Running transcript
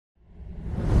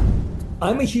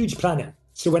I'm a huge planner.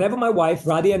 So whenever my wife,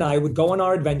 Radhi, and I would go on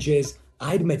our adventures,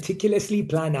 I'd meticulously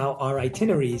plan out our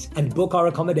itineraries and book our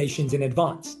accommodations in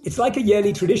advance. It's like a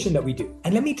yearly tradition that we do.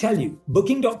 And let me tell you,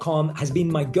 Booking.com has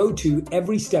been my go-to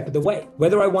every step of the way.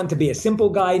 Whether I want to be a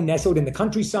simple guy nestled in the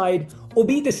countryside or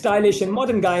be the stylish and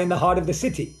modern guy in the heart of the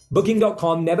city,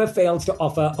 Booking.com never fails to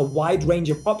offer a wide range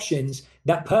of options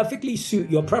that perfectly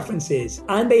suit your preferences,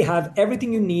 and they have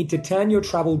everything you need to turn your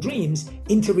travel dreams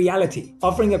into reality,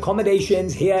 offering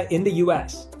accommodations here in the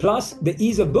US. Plus, the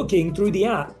ease of booking through the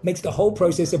app makes the whole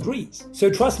process a breeze. So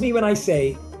trust me when I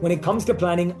say, when it comes to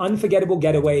planning unforgettable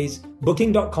getaways,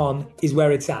 Booking.com is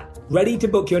where it's at. Ready to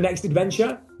book your next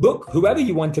adventure? Book whoever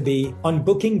you want to be on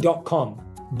Booking.com.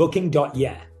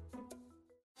 Booking.yeah.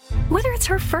 Whether it's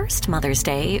her first Mother's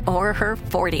Day or her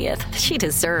 40th, she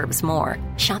deserves more.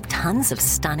 Shop tons of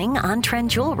stunning on-trend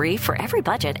jewelry for every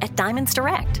budget at Diamonds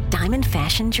Direct. Diamond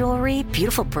fashion jewelry,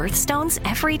 beautiful birthstones,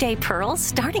 everyday pearls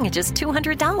starting at just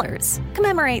 $200.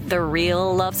 Commemorate the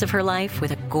real loves of her life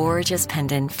with a gorgeous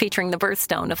pendant featuring the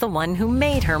birthstone of the one who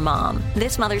made her mom.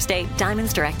 This Mother's Day,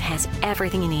 Diamonds Direct has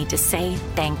everything you need to say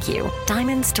thank you.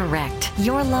 Diamonds Direct.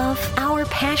 Your love, our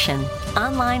passion.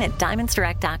 Online at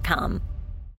diamondsdirect.com.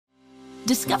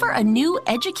 Discover a new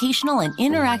educational and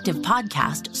interactive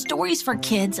podcast, Stories for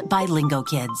Kids by Lingo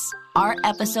Kids. Our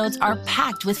episodes are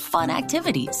packed with fun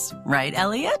activities. Right,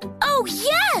 Elliot? Oh,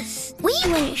 yes! We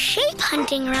went shape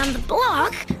hunting around the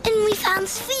block, and we found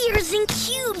spheres and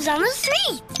cubes on the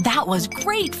street. That was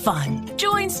great fun.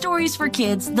 Join Stories for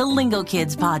Kids, the Lingo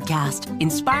Kids podcast,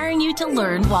 inspiring you to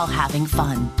learn while having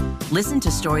fun. Listen to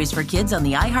Stories for Kids on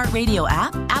the iHeartRadio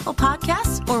app, Apple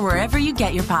Podcasts, or wherever you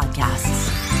get your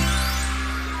podcasts.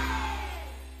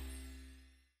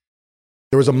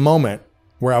 There was a moment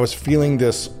where I was feeling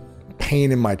this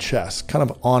pain in my chest, kind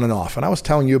of on and off. And I was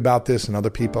telling you about this and other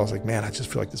people. I was like, man, I just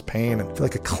feel like this pain and feel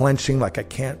like a clenching, like I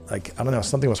can't, like, I don't know,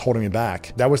 something was holding me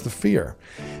back. That was the fear.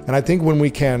 And I think when we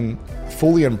can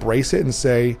fully embrace it and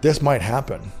say, this might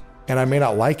happen, and I may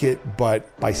not like it,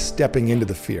 but by stepping into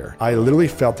the fear, I literally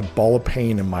felt a ball of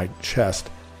pain in my chest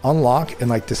unlock and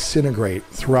like disintegrate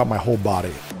throughout my whole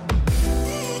body.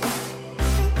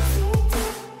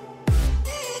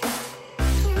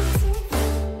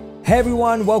 Hey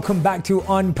everyone, welcome back to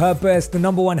On Purpose, the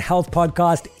 #1 health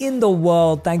podcast in the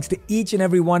world. Thanks to each and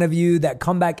every one of you that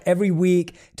come back every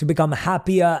week to become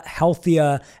happier,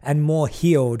 healthier, and more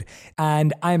healed.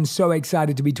 And I am so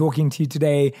excited to be talking to you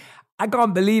today. I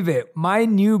can't believe it. My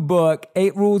new book,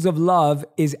 8 Rules of Love,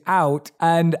 is out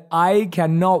and I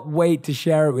cannot wait to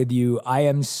share it with you. I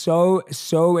am so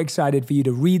excited for you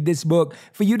to read this book,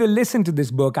 for you to listen to this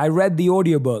book. I read the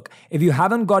audiobook. If you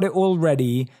haven't got it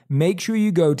already, make sure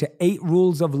you go to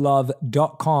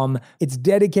 8rulesoflove.com. It's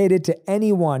dedicated to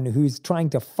anyone who's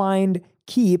trying to find,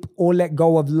 keep, or let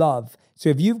go of love. So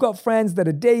if you've got friends that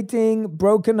are dating,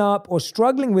 broken up, or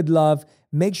struggling with love,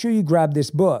 make sure you grab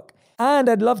this book. And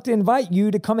I'd love to invite you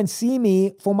to come and see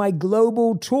me for my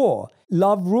global tour,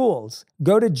 Love Rules.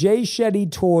 Go to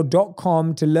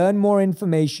jayshettytour.com to learn more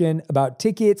information about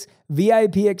tickets,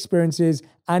 VIP experiences,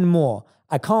 and more.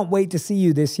 I can't wait to see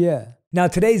you this year. Now,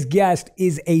 today's guest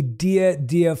is a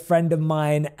dear friend of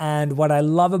mine, and what I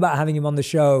love about having him on the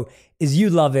show is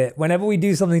you love it. Whenever we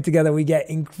do something together, we get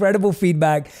incredible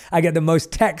feedback. I get the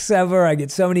most texts ever. I get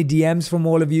so many DMs from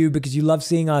all of you because you love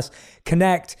seeing us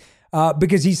connect.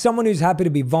 Because he's someone who's happy to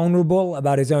be vulnerable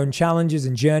about his own challenges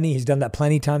and journey. He's done that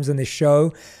plenty of times on this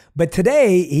show. But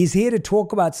today, he's here to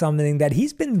talk about something that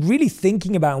he's been really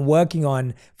thinking about and working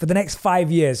on for the next 5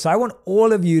 years. So I want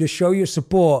all of you to show your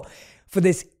support for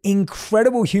this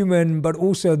incredible human, but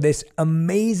also this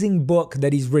amazing book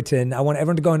that he's written. I want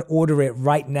everyone to go and order it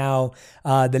right now.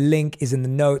 The link is in the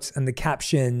notes and the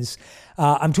captions.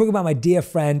 I'm talking about my dear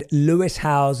friend, Lewis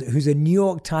Howes, who's a New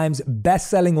York Times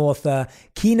bestselling author,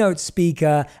 keynote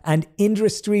speaker, and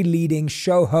industry-leading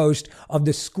show host of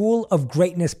the School of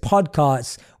Greatness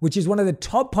podcast, which is one of the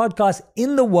top podcasts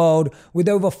in the world with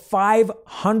over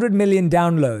 500 million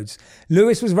downloads.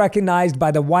 Lewis was recognized by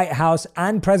the White House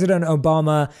and President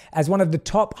Obama as one of the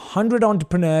top 100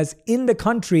 entrepreneurs in the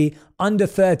country under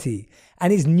 30.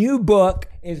 And his new book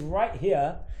is right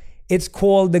here. It's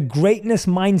called The Greatness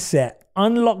Mindset.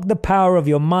 Unlock the power of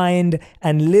your mind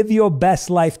and live your best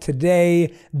life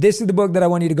today. This is the book that I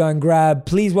want you to go and grab.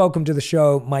 Please welcome to the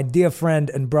show my dear friend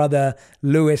and brother,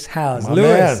 Lewis Howes.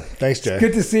 Lewis, man. Thanks, Jay.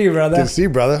 Good to see you, brother. Good to see you,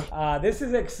 brother. This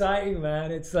is exciting,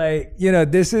 man. It's like,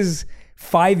 this is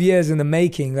 5 years in the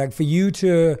making. Like for you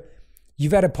to...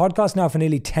 You've had a podcast now for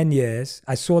nearly 10 years.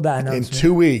 I saw that announcement. In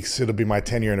 2 weeks, it'll be my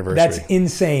 10-year anniversary. That's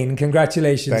insane.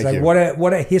 Congratulations. Thank you.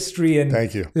 What a history and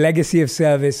Thank you. Legacy of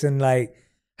service. And like,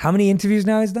 How many interviews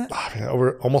now is that?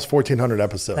 Over almost 1,400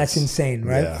 episodes. That's insane,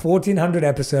 right? Yeah. 1,400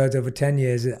 episodes over 10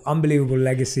 years. Unbelievable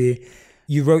legacy.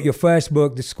 You wrote your first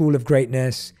book, The School of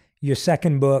Greatness. Your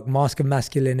second book, Mask of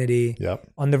Masculinity. Yep.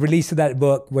 On the release of that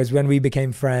book was when we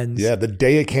became friends. Yeah, the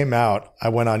day it came out, I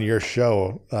went on your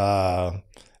show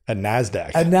at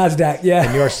NASDAQ. At NASDAQ, yeah.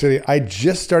 In New York City. I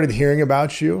just started hearing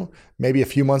about you maybe a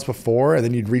few months before, and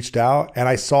then you'd reached out, and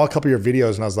I saw a couple of your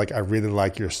videos, and I was like, I really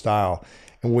like your style.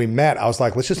 And when we met, I was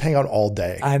like, let's just hang out all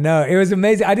day. I know. It was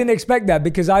amazing. I didn't expect that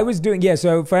because I was doing,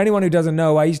 so for anyone who doesn't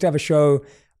know, I used to have a show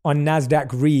on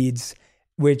NASDAQ Reads,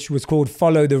 which was called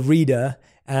Follow the Reader.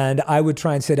 And I would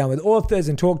try and sit down with authors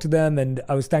and talk to them. And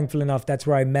I was thankful enough, that's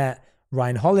where I met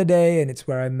Ryan Holiday, and it's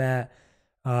where I met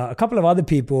a couple of other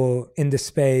people in the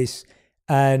space.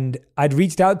 And I'd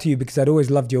reached out to you because I'd always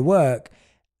loved your work.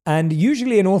 And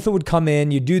usually an author would come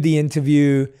in, you'd do the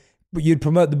interview, you'd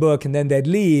promote the book, and then they'd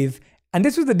leave. And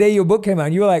this was the day your book came out.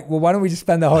 And you were like, well, why don't we just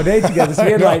spend the whole day together? So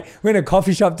we're in a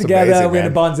coffee shop together. Amazing, we're in a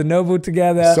Barnes & Noble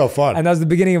together. So fun. And that was the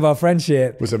beginning of our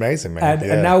friendship. It was amazing, man.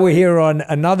 And now we're here on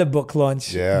another book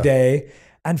launch day.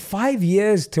 And 5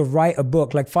 years to write a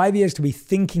book, like 5 years to be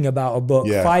thinking about a book,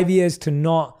 5 years to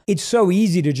not, it's so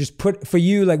easy to just put, for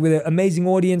you, like with an amazing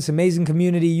audience, amazing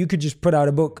community, you could just put out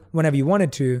a book whenever you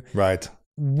wanted to. Right.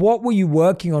 What were you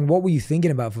working on? What were you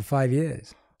thinking about for 5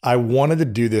 years? I wanted to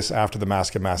do this after the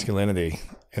Mask of Masculinity.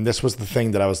 And this was the thing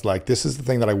that I was like, this is the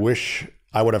thing that I wish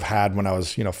I would have had when I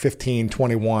was, 15,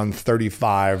 21,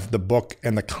 35, the book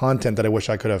and the content that I wish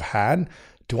I could have had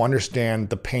to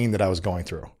understand the pain that I was going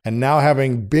through. And now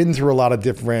having been through a lot of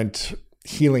different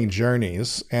healing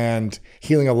journeys and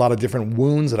healing a lot of different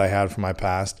wounds that I had from my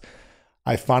past,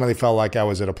 I finally felt like I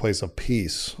was at a place of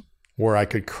peace where I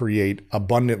could create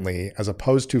abundantly as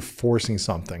opposed to forcing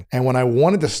something. And when I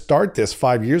wanted to start this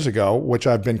 5 years ago, which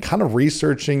I've been kind of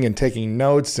researching and taking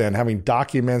notes and having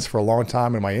documents for a long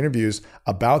time in my interviews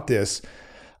about this,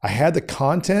 I had the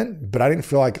content, but I didn't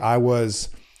feel like I was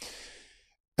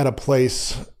at a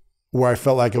place where I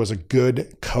felt like I was a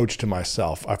good coach to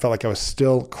myself. I felt like I was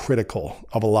still critical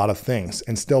of a lot of things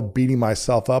and still beating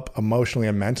myself up emotionally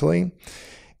and mentally.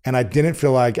 And I didn't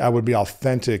feel like I would be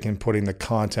authentic in putting the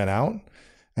content out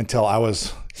until I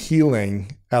was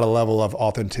healing at a level of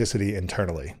authenticity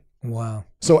internally. Wow.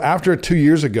 So after 2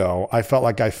 years ago, I felt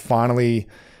like I finally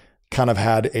kind of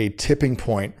had a tipping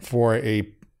point for a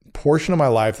portion of my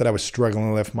life that I was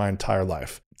struggling with my entire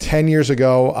life. 10 years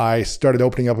ago, I started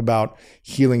opening up about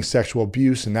healing sexual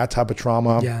abuse and that type of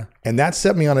trauma. Yeah. And that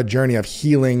set me on a journey of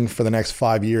healing for the next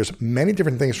 5 years, many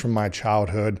different things from my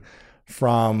childhood,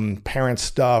 from parent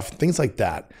stuff, things like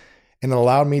that. And it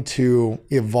allowed me to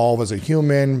evolve as a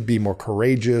human, be more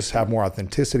courageous, have more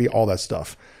authenticity, all that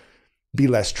stuff. Be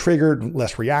less triggered,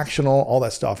 less reactional, all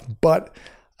that stuff. But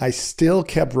I still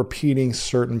kept repeating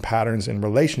certain patterns in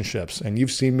relationships. And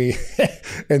you've seen me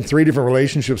in 3 different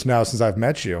relationships now since I've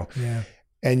met you. Yeah.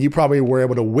 And you probably were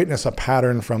able to witness a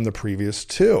pattern from the previous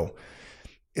 2.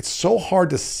 It's so hard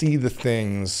to see the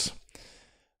things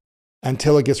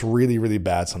until it gets really, really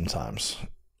bad sometimes.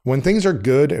 When things are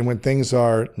good and when things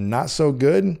are not so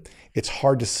good, it's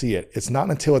hard to see it. It's not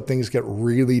until things get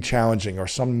really challenging or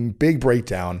some big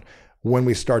breakdown when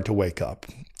we start to wake up.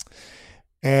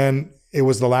 And it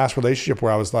was the last relationship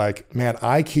where I was like, man,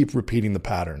 I keep repeating the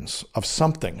patterns of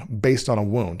something based on a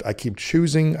wound. I keep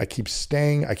choosing, I keep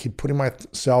staying, I keep putting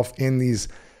myself in these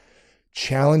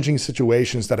challenging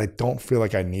situations that I don't feel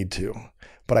like I need to.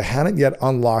 But I hadn't yet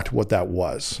unlocked what that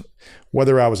was.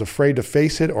 Whether I was afraid to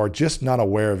face it or just not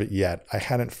aware of it yet, I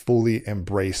hadn't fully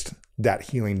embraced that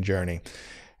healing journey.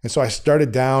 And so I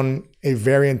started down a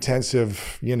very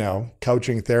intensive,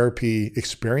 coaching therapy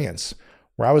experience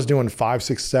where I was doing 5,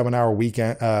 6, 7 hour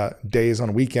weekend days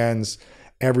on weekends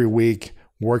every week,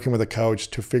 working with a coach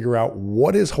to figure out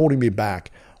what is holding me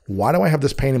back. Why do I have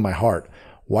this pain in my heart?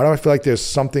 Why do I feel like there's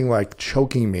something like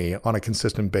choking me on a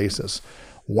consistent basis?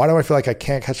 Why do I feel like I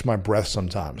can't catch my breath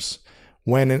sometimes?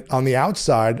 When on the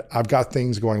outside, I've got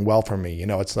things going well for me.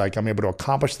 It's like I'm able to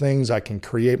accomplish things. I can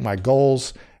create my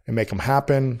goals and make them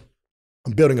happen.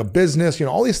 I'm building a business,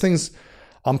 all these things.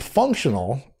 I'm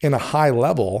functional in a high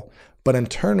level, but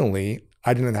internally,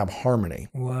 I didn't have harmony.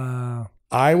 Wow.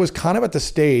 I was kind of at the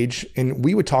stage, and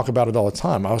we would talk about it all the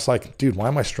time. I was like, dude, why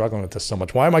am I struggling with this so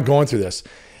much? Why am I going through this?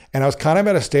 And I was kind of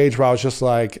at a stage where I was just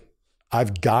like,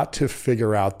 I've got to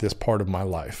figure out this part of my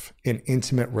life in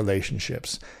intimate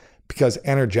relationships because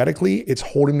energetically, it's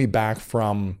holding me back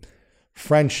from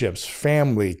friendships,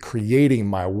 family, creating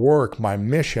my work, my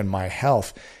mission, my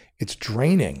health. It's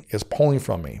draining, it's pulling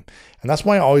from me. And that's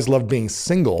why I always loved being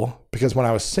single, because when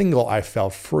I was single, I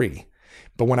felt free.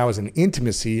 But when I was in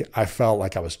intimacy, I felt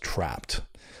like I was trapped.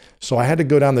 So I had to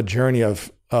go down the journey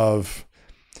of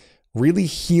really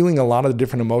healing a lot of the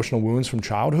different emotional wounds from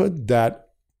childhood that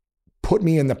put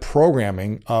me in the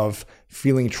programming of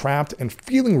feeling trapped and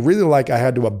feeling really like I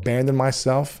had to abandon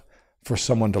myself for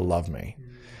someone to love me.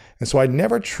 And so I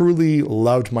never truly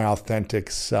loved my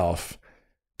authentic self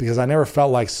because I never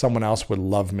felt like someone else would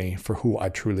love me for who I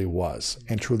truly was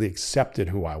and truly accepted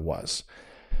who I was.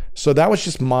 So that was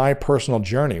just my personal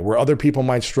journey, where other people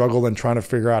might struggle in trying to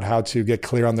figure out how to get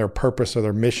clear on their purpose or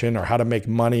their mission or how to make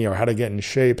money or how to get in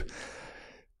shape.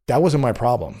 That wasn't my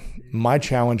problem. My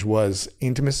challenge was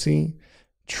intimacy,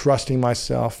 trusting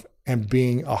myself, and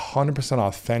being 100%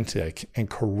 authentic and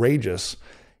courageous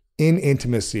in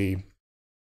intimacy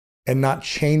and not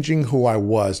changing who I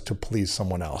was to please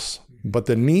someone else. But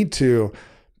the need to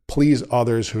please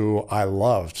others who I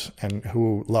loved and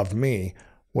who loved me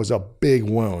was a big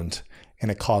wound, and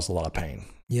it caused a lot of pain.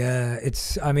 Yeah,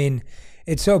 it's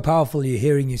so powerful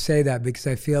hearing you say that, because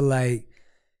I feel like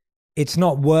it's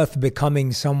not worth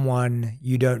becoming someone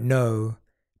you don't know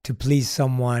to please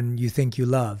someone you think you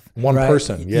love. One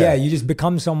person, yeah. Yeah, you just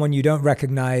become someone you don't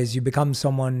recognize. You become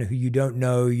someone who you don't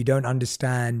know, you don't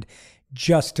understand,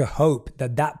 just to hope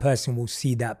that that person will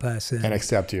see that person. And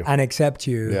accept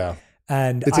you. Yeah.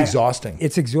 And it's exhausting.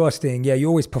 It's exhausting. Yeah, you're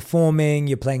always performing,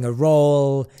 you're playing a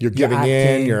role. You're giving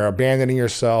in, you're abandoning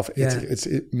yourself. Yeah. It's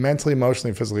mentally,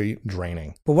 emotionally, physically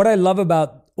draining. But what I love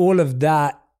about all of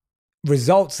that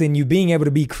results in you being able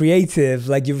to be creative.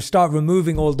 Like, you start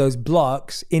removing all those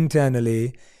blocks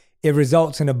internally. It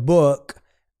results in a book,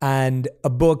 and a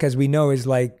book, as we know, is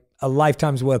like a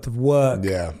lifetime's worth of work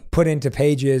put into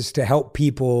pages to help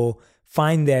people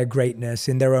find their greatness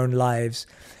in their own lives.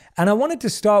 And I wanted to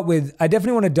start with, I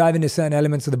definitely want to dive into certain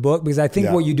elements of the book, because I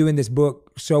think what you do in this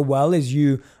book so well is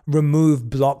you remove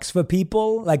blocks for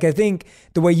people. Like, I think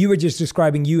the way you were just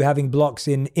describing you having blocks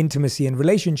in intimacy and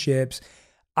relationships,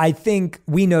 I think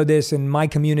we know this, and my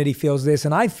community feels this,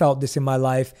 and I felt this in my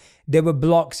life. There were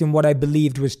blocks in what I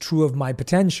believed was true of my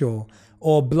potential,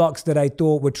 or blocks that I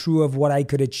thought were true of what I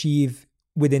could achieve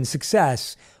within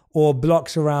success, or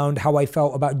blocks around how I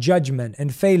felt about judgment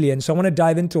and failure. And so I want to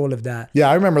dive into all of that. Yeah,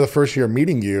 I remember the first year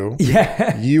meeting you.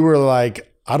 Yeah. You were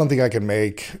like, I don't think I can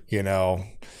make,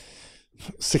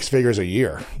 6 figures a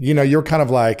year. You're kind of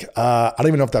like, I don't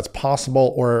even know if that's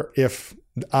possible, or if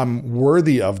I'm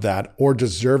worthy of that or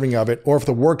deserving of it, or if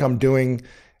the work I'm doing,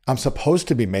 I'm supposed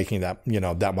to be making that,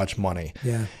 that much money.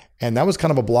 Yeah. And that was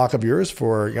kind of a block of yours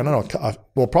for, I don't know,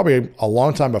 well, probably a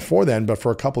long time before then, but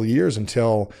for a couple of years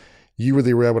until you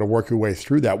really were able to work your way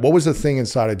through that. What was the thing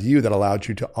inside of you that allowed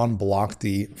you to unblock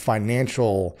the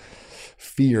financial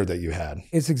fear that you had?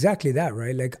 It's exactly that,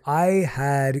 right? Like, I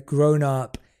had grown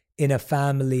up in a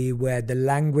family where the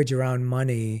language around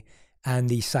money and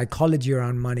the psychology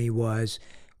around money was,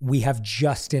 we have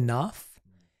just enough.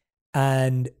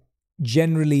 And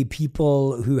generally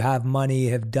people who have money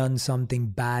have done something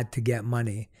bad to get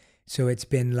money. So it's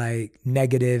been like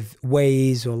negative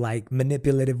ways or like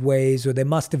manipulative ways, or they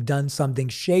must have done something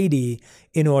shady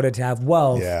in order to have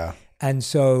wealth. Yeah. And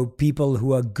so people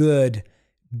who are good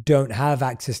don't have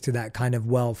access to that kind of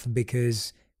wealth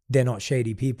because they're not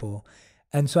shady people.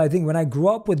 And so I think when I grew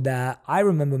up with that, I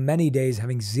remember many days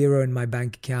having zero in my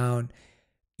bank account,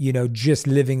 just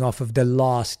living off of the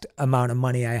last amount of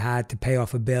money I had to pay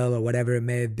off a bill or whatever it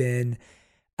may have been.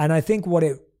 And I think what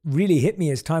it really hit me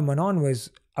as time went on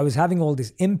was I was having all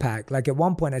this impact. Like, at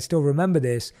one point, I still remember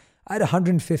this, I had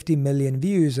 150 million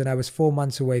views and I was 4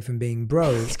 months away from being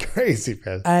broke. It's crazy,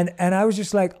 man. And I was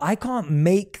just like, I can't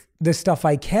make the stuff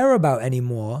I care about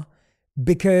anymore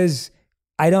because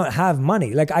I don't have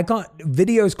money. Like,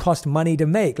 videos cost money to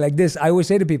make. Like this, I always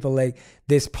say to people, like,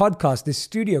 this podcast, this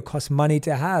studio costs money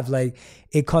to have. Like,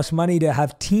 it costs money to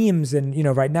have teams. And,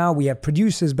 right now we have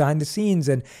producers behind the scenes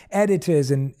and editors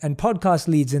and podcast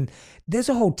leads. And there's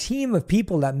a whole team of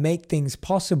people that make things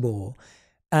possible.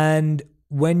 And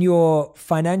when you're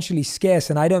financially scarce,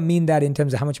 and I don't mean that in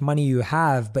terms of how much money you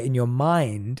have, but in your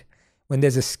mind, when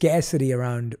there's a scarcity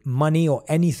around money or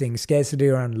anything, scarcity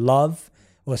around love,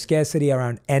 or scarcity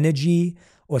around energy,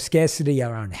 or scarcity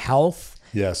around health.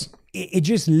 Yes. It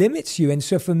just limits you. And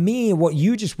so for me, what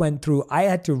you just went through, I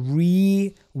had to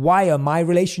rewire my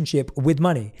relationship with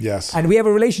money. Yes. And we have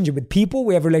a relationship with people,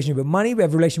 we have a relationship with money, we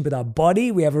have a relationship with our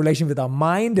body, we have a relationship with our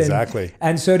mind. Exactly.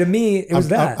 And so to me, it was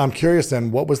that. I'm curious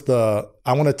then, what was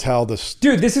I want to tell this.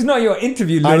 Dude, this is not your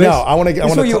interview, Lewis. I know.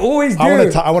 That's what you always do.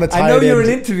 I want to tie it in. I know you're an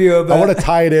interviewer, but I want to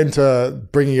tie it into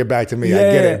bringing it back to me. Yeah. I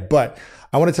get it. But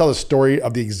I want to tell the story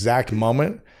of the exact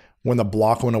moment when the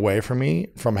block went away from me,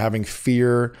 from having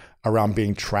fear around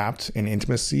being trapped in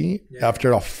intimacy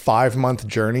after a 5-month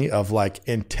journey of like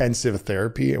intensive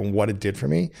therapy and what it did for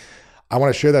me. I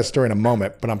want to share that story in a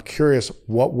moment, but I'm curious,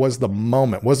 what was the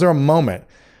moment? Was there a moment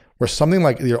where something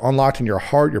like you're unlocked in your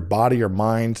heart, your body, your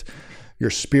mind,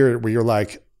 your spirit, where you're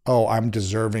like, oh, I'm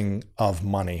deserving of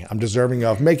money. I'm deserving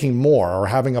of making more or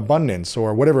having abundance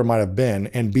or whatever it might have been,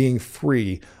 and being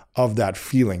free of that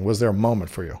feeling? Was there a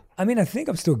moment for you? I mean, I think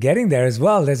I'm still getting there as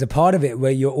well. There's a part of it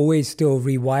where you're always still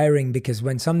rewiring, because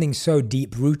when something's so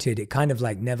deep rooted, it kind of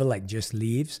like never like just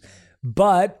leaves.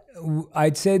 But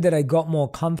I'd say that I got more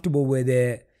comfortable with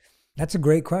it. That's a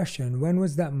great question. When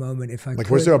was that moment? If I like,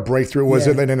 was there a breakthrough? Was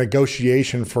it in a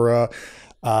negotiation for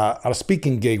a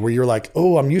speaking gig where you're like,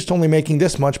 oh, I'm used to only making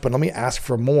this much, but let me ask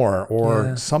for more,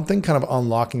 or something kind of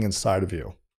unlocking inside of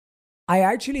you? I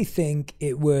actually think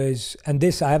it was, and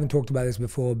this, I haven't talked about this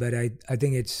before, but I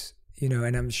think it's, you know,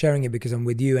 and I'm sharing it because I'm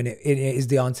with you, and it is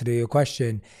the answer to your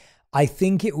question. I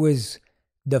think it was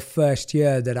the first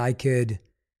year that I could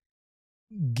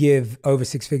give over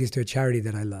 6 figures to a charity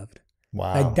that I loved.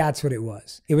 Wow. Like, that's what it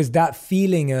was. It was that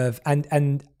feeling of,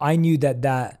 and I knew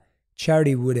that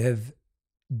charity would have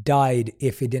died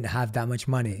if it didn't have that much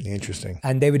money. Interesting.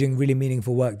 And they were doing really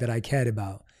meaningful work that I cared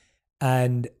about.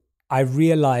 And I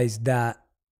realized that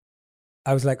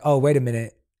I was like, oh, wait a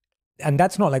minute. And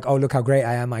that's not like, oh, look how great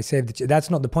I am, I saved it. That's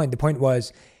not the point. The point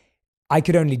was, I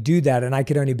could only do that, and I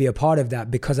could only be a part of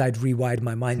that because I'd rewired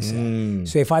my mindset.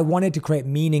 So if I wanted to create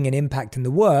meaning and impact in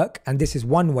the work, and this is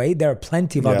one way, there are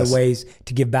plenty of other ways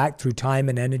to give back through time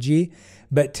and energy.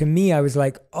 But to me, I was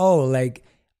like, oh, like,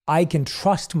 I can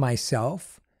trust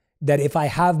myself that if I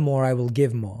have more, I will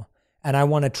give more. And I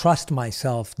want to trust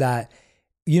myself that,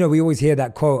 you know, we always hear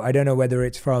that quote. I don't know whether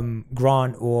it's from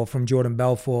Grant or from Jordan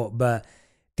Belfort, but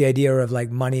the idea of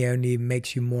like, money only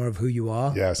makes you more of who you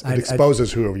are. Yes, it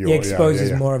exposes who you are. It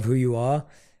exposes more of who you are.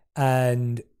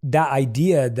 And that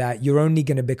idea that you're only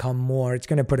going to become more, it's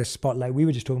going to put a spotlight. We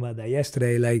were just talking about that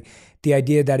yesterday, like the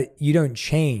idea that you don't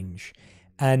change.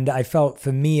 And I felt,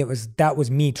 for me, that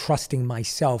was me trusting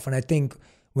myself. And I think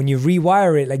when you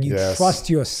rewire it, like, you trust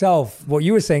yourself. What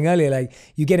you were saying earlier, like,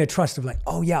 you get a trust of like,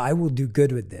 oh yeah, I will do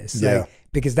good with this. Like,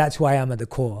 because that's who I am at the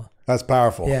core. That's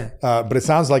powerful. Yeah. But it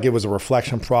sounds like it was a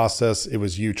reflection process. It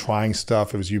was you trying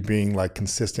stuff. It was you being like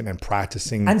consistent and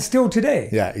practicing. And still today.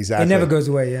 Yeah, exactly. It never goes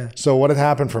away. Yeah. So what had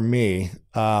happened for me,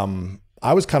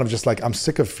 I was kind of just like, I'm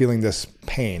sick of feeling this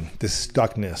pain, this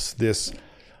stuckness, this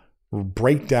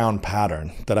breakdown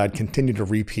pattern that I'd continue to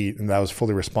repeat, and that I was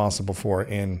fully responsible for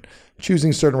in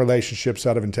choosing certain relationships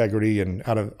out of integrity and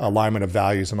out of alignment of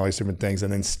values and all these different things,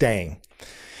 and then staying.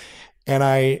 And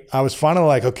I was finally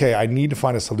like, okay, I need to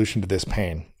find a solution to this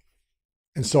pain.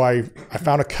 And so I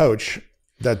found a coach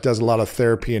that does a lot of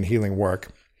therapy and healing work.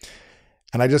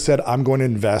 And I just said, I'm going to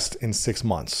invest in 6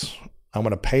 months. I'm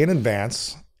going to pay in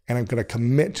advance, and I'm going to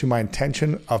commit to my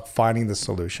intention of finding the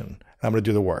solution. And I'm going to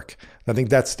do the work. And I think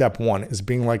that's step one, is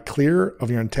being like clear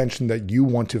of your intention that you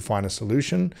want to find a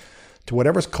solution to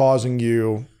whatever's causing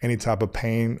you any type of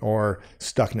pain or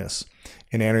stuckness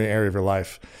in any area of your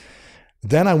life.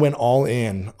 Then I went all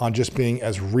in on just being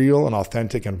as real and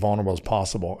authentic and vulnerable as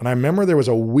possible. And I remember there was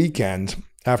a weekend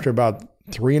after about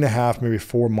 3.5, maybe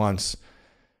 4 months,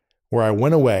 where I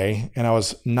went away, and I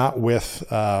was not with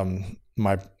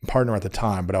my partner at the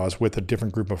time, but I was with a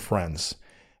different group of friends.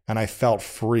 And I felt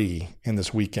free in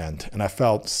this weekend, and I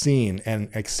felt seen and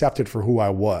accepted for who I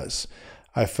was.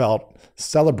 I felt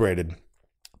celebrated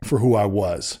for who I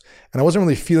was. And I wasn't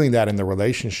really feeling that in the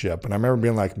relationship. And I remember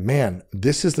being like, man,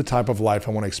 this is the type of life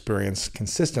I want to experience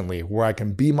consistently, where I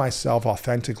can be myself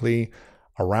authentically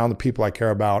around the people I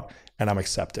care about, and I'm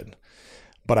accepted.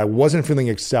 But I wasn't feeling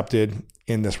accepted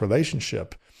in this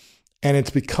relationship. And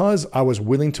it's because I was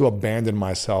willing to abandon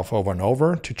myself over and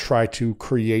over to try to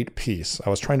create peace. I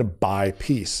was trying to buy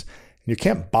peace. You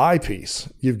can't buy peace.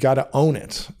 You've got to own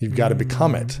it. You've got to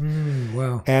become it.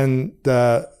 Wow. And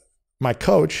my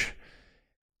coach,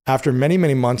 after many,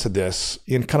 many months of this,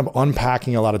 in kind of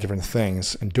unpacking a lot of different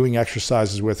things and doing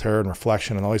exercises with her and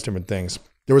reflection and all these different things,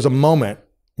 there was a moment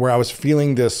where I was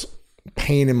feeling this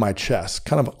pain in my chest,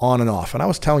 kind of on and off. And I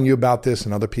was telling you about this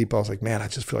and other people. I was like, man, I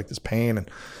just feel like this pain, and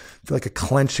I feel like a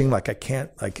clenching, like I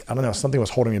can't, like, I don't know, something was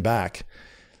holding me back.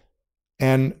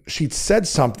 And she'd said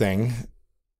something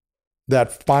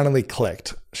that finally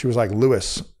clicked. She was like,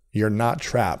 Lewis, you're not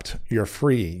trapped. You're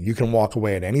free. You can walk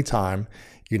away at any time.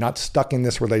 You're not stuck in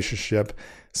this relationship.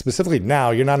 Specifically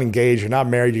now, you're not engaged, you're not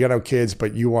married, you got no kids,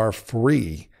 but you are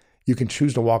free. You can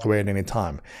choose to walk away at any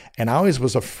time. And I always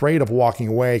was afraid of walking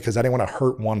away because I didn't want to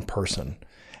hurt one person.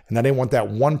 And I didn't want that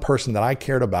one person that I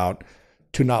cared about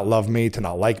to not love me, to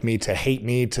not like me, to hate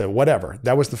me, to whatever.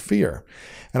 That was the fear.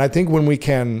 And I think when we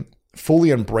can fully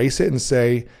embrace it and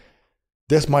say,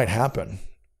 this might happen,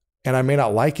 and I may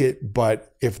not like it,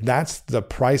 but if that's the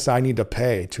price I need to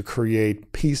pay to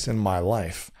create peace in my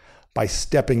life, by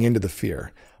stepping into the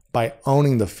fear, by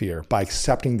owning the fear, by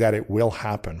accepting that it will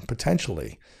happen,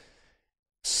 potentially.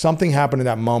 Something happened in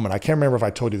that moment. I can't remember if I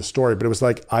told you the story, but it was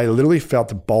like I literally felt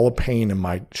the ball of pain in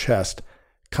my chest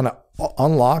kind of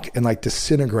unlock and like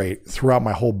disintegrate throughout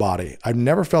my whole body. I've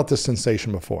never felt this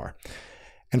sensation before.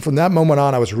 And from that moment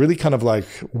on, I was really kind of like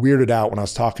weirded out when I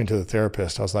was talking to the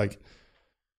therapist. I was like,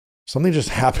 something just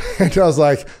happened. I was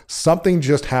like, something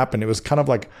just happened. It was kind of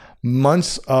like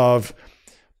months of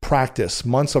practice,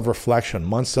 months of reflection,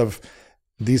 months of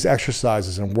these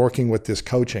exercises and working with this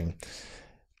coaching,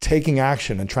 taking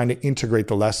action and trying to integrate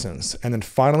the lessons. And then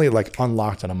finally, like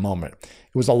unlocked in a moment.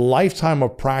 It was a lifetime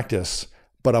of practice,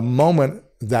 but a moment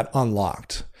that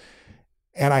unlocked.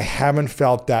 And I haven't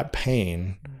felt that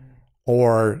pain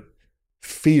or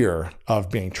fear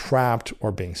of being trapped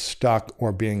or being stuck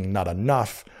or being not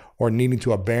enough or needing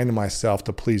to abandon myself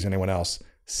to please anyone else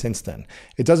since then.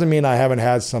 It doesn't mean I haven't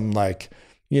had some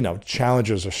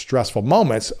challenges or stressful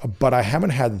moments, but I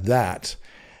haven't had that.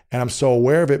 And I'm so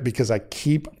aware of it because I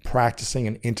keep practicing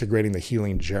and integrating the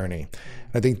healing journey.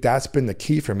 And I think that's been the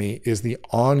key for me, is the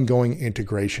ongoing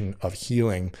integration of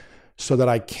healing so that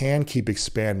I can keep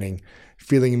expanding,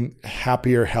 feeling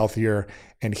happier, healthier,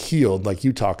 and healed, like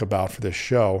you talk about for this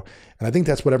show. And I think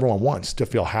that's what everyone wants, to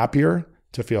feel happier,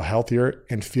 to feel healthier,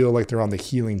 and feel like they're on the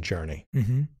healing journey.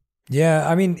 Mm-hmm. Yeah,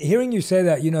 I mean, hearing you say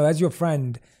that, as your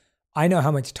friend, I know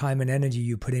how much time and energy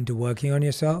you put into working on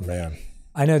yourself. Man.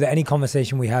 I know that any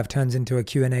conversation we have turns into a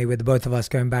Q&A with both of us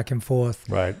going back and forth.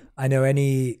 Right. I know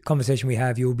any conversation we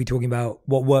have, you'll be talking about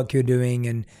what work you're doing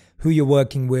and who you're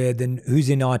working with and who's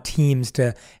in our teams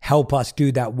to help us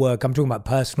do that work. I'm talking about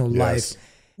personal life.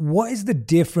 What is the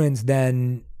difference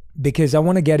then? Because I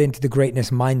want to get into the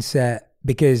greatness mindset,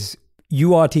 because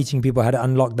you are teaching people how to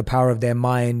unlock the power of their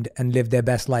mind and live their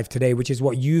best life today, which is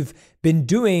what you've been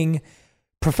doing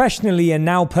professionally and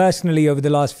now personally over the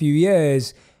last few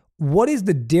years. What is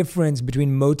the difference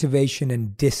between motivation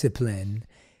and discipline?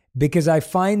 Because I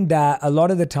find that a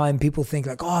lot of the time people think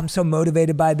like, oh, I'm so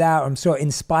motivated by that, or I'm so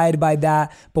inspired by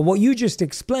that. But what you just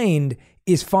explained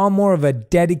is far more of a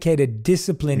dedicated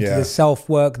discipline to the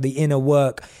self-work, the inner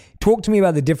work. Talk to me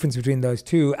about the difference between those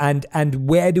two, and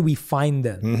where do we find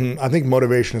them? Mm-hmm. I think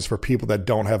motivation is for people that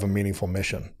don't have a meaningful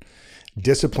mission.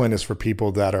 Discipline is for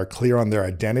people that are clear on their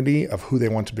identity of who they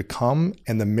want to become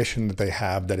and the mission that they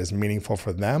have that is meaningful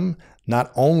for them,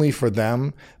 not only for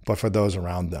them, but for those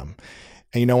around them.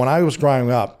 And when I was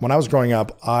growing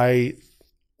up, I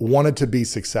wanted to be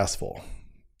successful.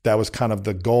 That was kind of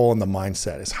the goal and the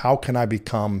mindset, is how can I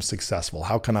become successful?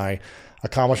 How can I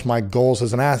accomplish my goals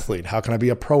as an athlete? How can I be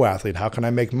a pro athlete? How can I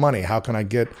make money? How can I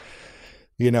get,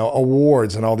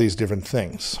 awards and all these different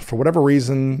things? For whatever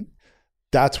reason,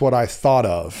 that's what I thought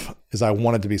of, is I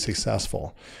wanted to be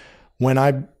successful. When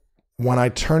I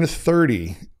turned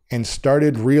 30 and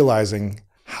started realizing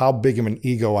how big of an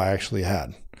ego I actually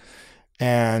had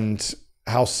and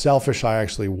how selfish I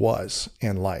actually was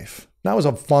in life. And I was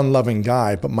a fun-loving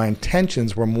guy, but my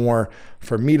intentions were more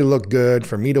for me to look good,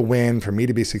 for me to win, for me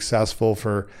to be successful,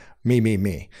 for me.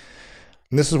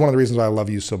 And this is one of the reasons why I love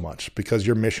you so much, because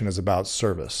your mission is about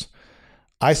service.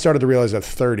 I started to realize at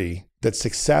 30 that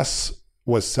success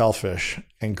was selfish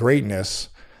and greatness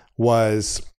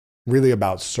was really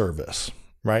about service,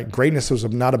 right? Greatness was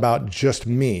not about just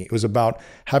me. It was about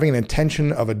having an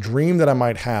intention of a dream that I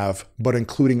might have, but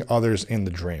including others in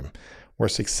the dream. Where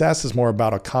success is more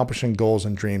about accomplishing goals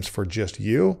and dreams for just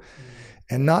you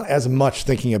and not as much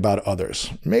thinking about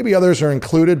others. Maybe others are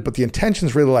included, but the intention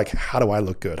is really like, how do I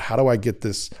look good? How do I get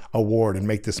this award and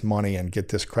make this money and get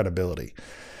this credibility?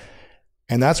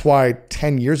 And that's why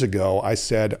 10 years ago, I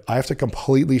said, I have to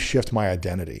completely shift my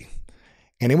identity.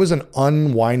 And it was an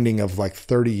unwinding of like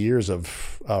 30 years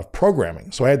of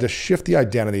programming. So I had to shift the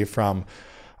identity from,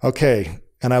 okay,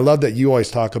 and I love that you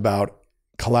always talk about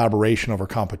collaboration over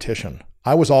competition.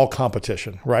 I was all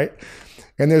competition, right?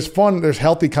 And there's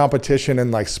healthy competition in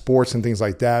like sports and things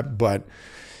like that. But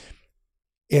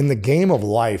in the game of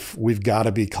life, we've got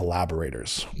to be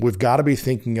collaborators. We've got to be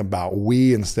thinking about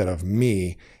we instead of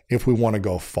me if we want to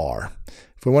go far.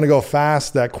 If we want to go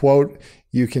fast, that quote,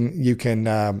 you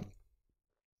can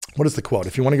what is the quote?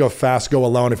 If you want to go fast, go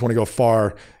alone. If you want to go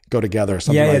far, go together,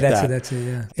 something like that. That's it,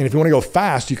 yeah. And if you want to go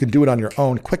fast, you can do it on your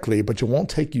own quickly, but it won't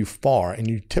take you far, and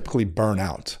you typically burn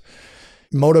out.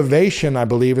 Motivation, I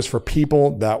believe, is for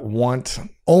people that want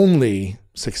only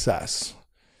success.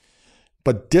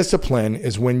 But discipline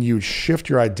is when you shift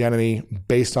your identity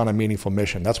based on a meaningful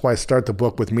mission. That's why I start the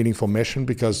book with meaningful mission,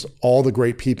 because all the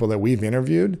great people that we've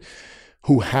interviewed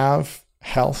who have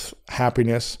health,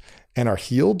 happiness, and are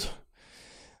healed,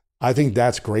 I think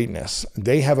that's greatness.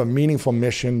 They have a meaningful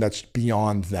mission that's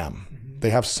beyond them. They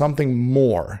have something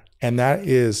more, and that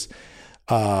is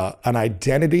an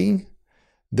identity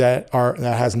that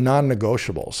has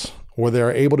non-negotiables, where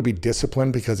they're able to be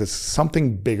disciplined because it's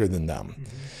something bigger than them.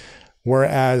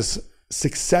 Whereas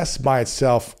success by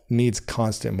itself needs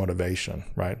constant motivation,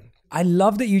 right? I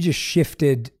love that you just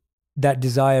shifted that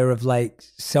desire of like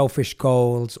selfish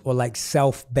goals or like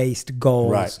self-based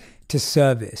goals to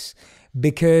service,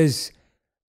 because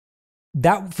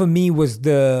that for me was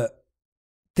the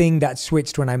thing that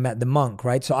switched when I met the monk,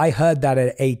 right? So I heard that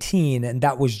at 18, and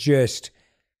that was just,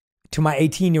 to my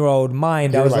 18-year-old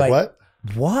mind, I was like,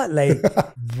 what? Like,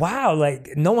 wow,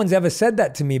 like no one's ever said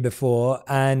that to me before,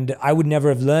 and I would never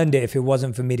have learned it if it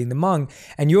wasn't for meeting the monk.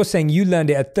 And you're saying you learned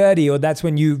it at 30, or that's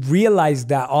when you realized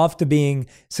that after being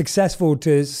successful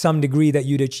to some degree that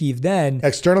you'd achieved then.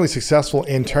 Externally successful,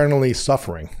 internally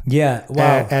suffering. Yeah,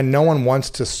 wow. And no one wants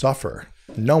to suffer.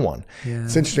 No one. Yeah.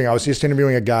 It's interesting. I was just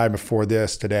interviewing a guy before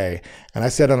this today, and I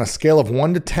said on a scale of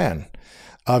 1 to 10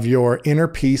 of your inner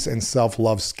peace and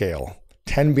self-love scale,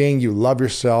 10 being you love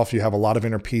yourself, you have a lot of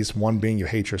inner peace, 1 being you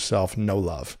hate yourself, no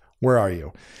love. Where are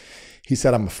you? He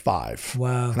said, I'm a 5.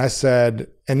 Wow. And I said,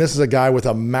 and this is a guy with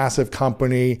a massive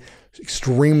company,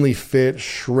 extremely fit,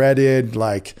 shredded,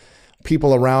 like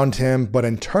people around him, but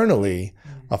internally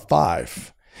a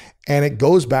 5. And it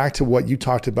goes back to what you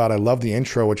talked about. I love the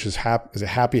intro, which is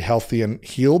happy, healthy, and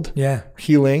healed. Yeah.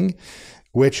 Healing,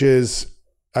 which is,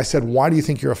 I said, why do you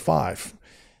think you're a 5?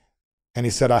 And he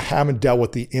said, I haven't dealt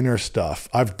with the inner stuff.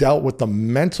 I've dealt with the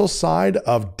mental side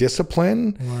of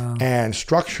discipline and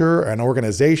structure and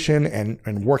organization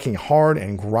and working hard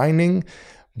and grinding.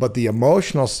 But the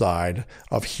emotional side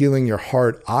of healing your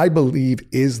heart, I believe,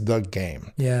 is the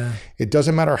game. Yeah. It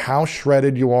doesn't matter how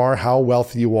shredded you are, how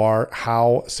wealthy you are,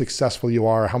 how successful you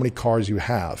are, how many cars you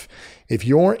have. If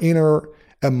your inner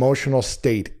emotional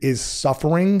state is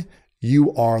suffering,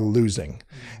 you are losing.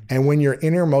 And when your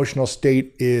inner emotional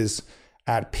state is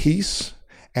at peace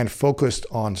and focused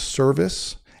on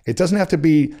service, it doesn't have to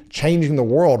be changing the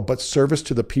world, but service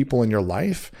to the people in your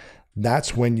life,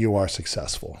 that's when you are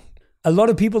successful. A lot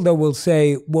of people though will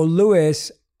say, well,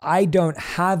 Lewis, I don't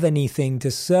have anything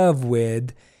to serve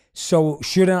with, so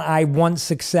shouldn't I want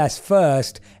success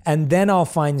first and then I'll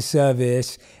find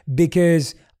service,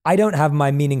 because I don't have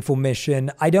my meaningful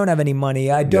mission, I don't have any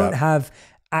money, I don't have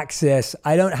access,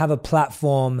 I don't have a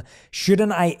platform.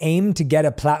 Shouldn't I aim to get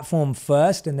a platform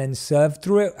first and then serve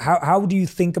through it? How do you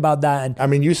think about that? And I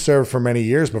mean, you served for many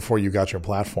years before you got your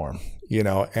platform, you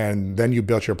know, and then you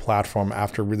built your platform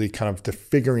after really kind of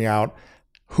figuring out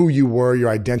who you were, your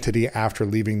identity after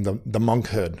leaving the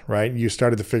monkhood, right? You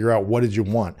started to figure out what did you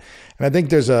want. And I think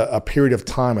there's a period of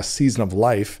time, a season of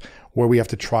life where we have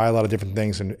to try a lot of different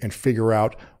things and figure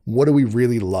out, what do we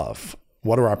really love?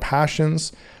 What are our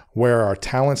passions? Where our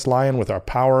talents lie in with our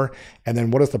power, and then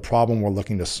what is the problem we're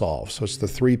looking to solve? So it's the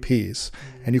 3 Ps.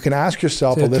 And you can ask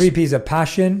yourself, so the 3 Ps are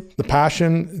passion,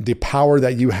 the power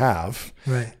that you have,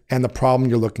 right, and the problem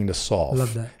you're looking to solve. I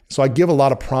love that. So I give a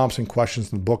lot of prompts and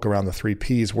questions in the book around the 3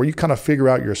 Ps, where you kind of figure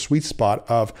out your sweet spot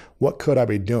of what could I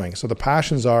be doing. So the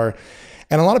passions are,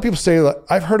 and a lot of people say,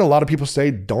 I've heard a lot of people say,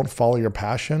 don't follow your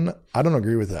passion. I don't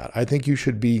agree with that. I think you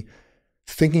should be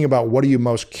thinking about, what are you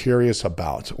most curious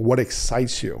about? What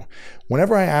excites you?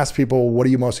 Whenever I ask people, what are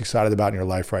you most excited about in your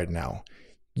life right now?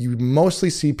 You mostly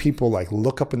see people like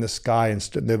look up in the sky and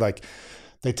they're like,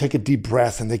 they take a deep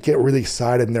breath and they get really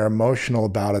excited and they're emotional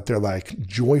about it. They're like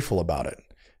joyful about it.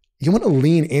 You want to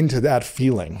lean into that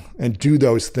feeling and do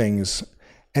those things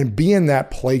and be in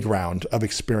that playground of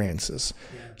experiences.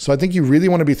 Yeah. So I think you really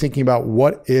want to be thinking about,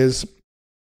 what is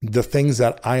the things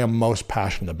that I am most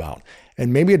passionate about.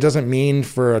 And maybe it doesn't mean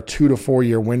for a 2 to 4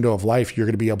 year window of life, you're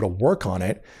going to be able to work on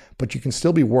it, but you can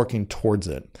still be working towards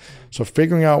it. So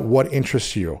figuring out what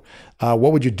interests you.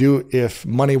 What would you do if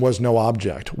money was no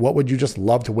object? What would you just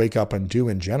love to wake up and do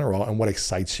in general, and what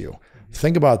excites you?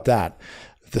 Think about that.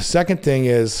 The second thing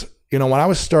is, you know, when I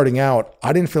was starting out,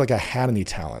 I didn't feel like I had any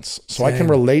talents. So I can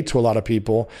relate to a lot of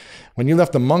people. When you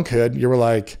left the monkhood, you were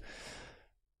like,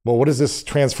 well, what is this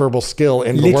transferable skill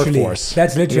in the workforce?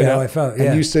 That's literally how I felt. Yeah.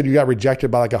 And you said you got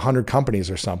rejected by like 100 companies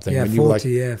or something. Yeah, when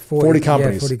 40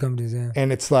 companies. Yeah, 40 companies, yeah.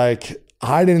 And it's like,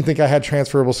 I didn't think I had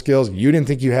transferable skills. You didn't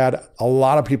think you had. A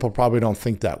lot of people probably don't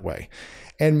think that way.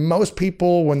 And most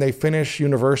people, when they finish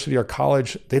university or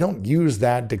college, they don't use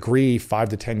that degree 5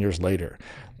 to 10 years later.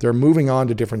 they're moving on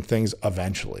to different things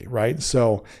eventually, right?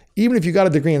 So even if you got a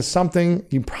degree in something,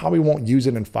 you probably won't use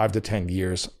it in 5 to 10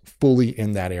 years fully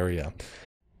in that area.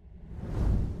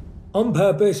 On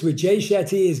Purpose with Jay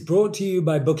Shetty is brought to you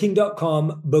by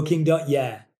Booking.com,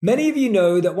 Booking.yeah. Many of you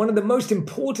know that one of the most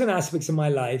important aspects of my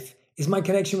life is my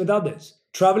connection with others.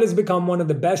 Travel has become one of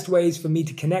the best ways for me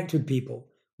to connect with people,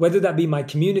 whether that be my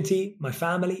community, my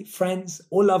family, friends,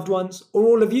 or loved ones, or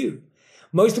all of you.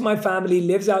 Most of my family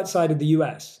lives outside of the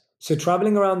US, so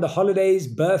traveling around the holidays,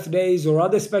 birthdays, or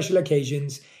other special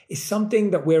occasions is something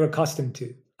that we're accustomed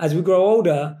to. As we grow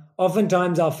older,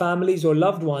 oftentimes our families or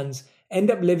loved ones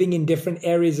end up living in different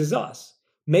areas as us,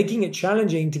 making it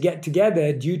challenging to get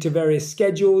together due to various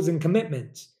schedules and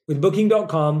commitments. With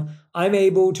Booking.com, I'm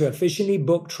able to efficiently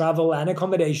book travel and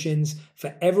accommodations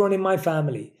for everyone in my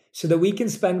family so that we can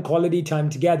spend quality time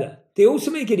together. They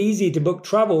also make it easy to book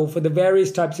travel for the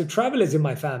various types of travelers in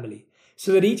my family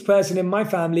so that each person in my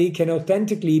family can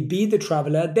authentically be the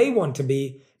traveler they want to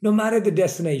be, no matter the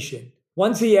destination.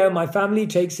 Once a year, my family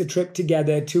takes a trip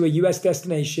together to a US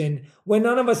destination where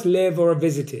none of us live or are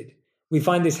visited. We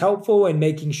find this helpful in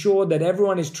making sure that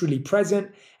everyone is truly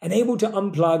present and able to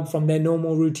unplug from their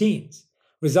normal routines,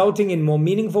 resulting in more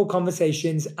meaningful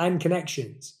conversations and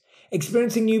connections.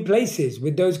 Experiencing new places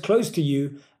with those close to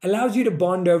you allows you to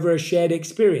bond over a shared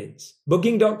experience.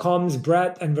 Booking.com's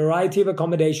breadth and variety of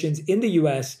accommodations in the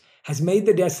US has made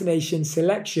the destination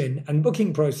selection and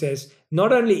booking process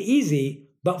not only easy,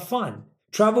 but fun.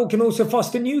 Travel can also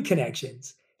foster new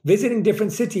connections. Visiting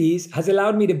different cities has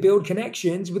allowed me to build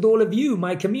connections with all of you,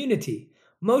 my community,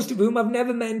 most of whom I've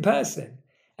never met in person,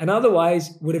 and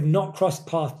otherwise would have not crossed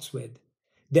paths with.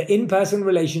 The in-person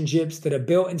relationships that are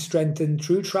built and strengthened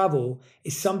through travel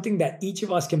is something that each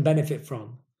of us can benefit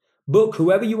from. Book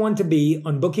whoever you want to be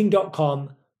on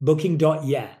Booking.com,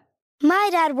 Booking.yeah. My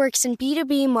dad works in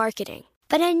B2B marketing,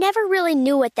 but I never really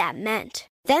knew what that meant.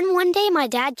 Then one day my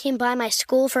dad came by my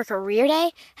school for career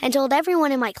day and told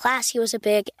everyone in my class he was a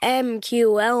big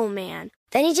MQL man.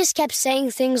 Then he just kept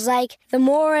saying things like, the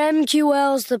more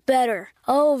MQLs the better,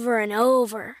 over and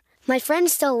over. My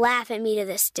friends still laugh at me to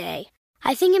this day.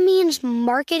 I think it means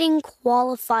marketing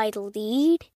qualified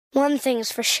lead. One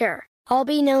thing's for sure, I'll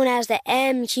be known as the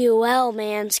MQL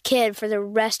man's kid for the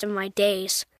rest of my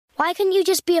days. Why couldn't you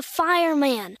just be a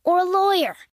fireman or a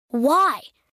lawyer? Why?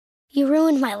 You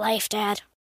ruined my life, Dad.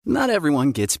 Not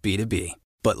everyone gets B2B,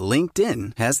 but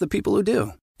LinkedIn has the people who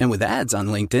do. And with ads on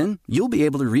LinkedIn, you'll be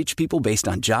able to reach people based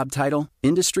on job title,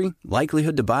 industry,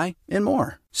 likelihood to buy, and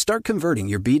more. Start converting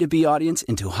your B2B audience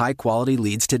into high-quality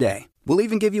leads today. We'll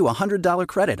even give you a $100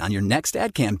 credit on your next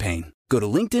ad campaign. Go to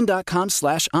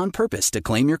linkedin.com/onpurpose to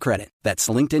claim your credit. That's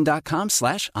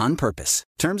linkedin.com/onpurpose.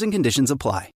 Terms and conditions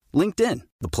apply. LinkedIn,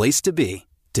 the place to be,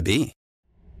 to be.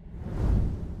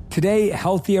 Today,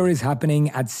 healthier is happening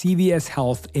at CVS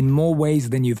Health in more ways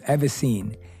than you've ever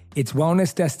seen. It's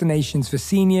wellness destinations for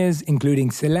seniors,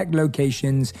 including select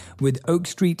locations with Oak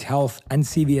Street Health and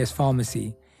CVS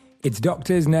Pharmacy. It's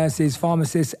doctors, nurses,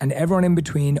 pharmacists, and everyone in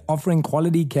between offering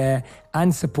quality care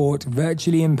and support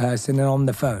virtually, in person, and on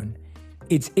the phone.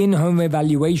 It's in-home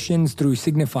evaluations through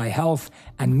Signify Health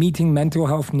and meeting mental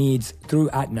health needs through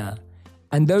Aetna.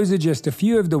 And those are just a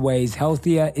few of the ways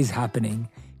healthier is happening.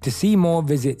 To see more,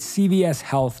 visit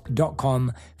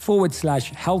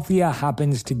cvshealth.com/healthier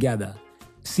happens together.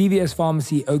 CVS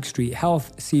Pharmacy, Oak Street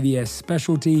Health, CVS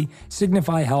Specialty,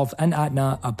 Signify Health, and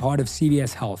Aetna are part of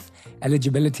CVS Health.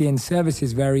 Eligibility and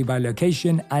services vary by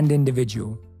location and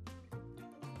individual.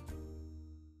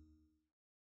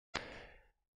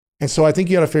 And so I think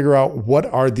you got to figure out what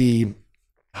are the,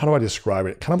 how do I describe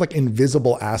it? Kind of like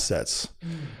invisible assets,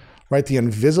 right? The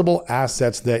invisible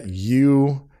assets that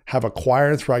you have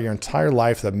acquired throughout your entire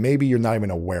life that maybe you're not even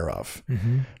aware of.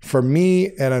 Mm-hmm. For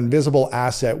me, an invisible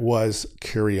asset was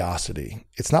curiosity.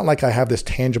 It's not like I have this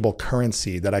tangible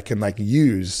currency that I can like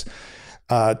use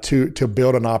to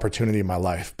build an opportunity in my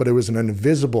life, but it was an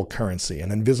invisible currency,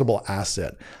 an invisible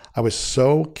asset. I was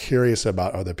so curious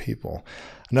about other people.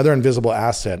 Another invisible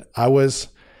asset, I was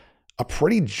a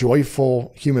pretty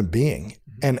joyful human being.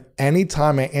 And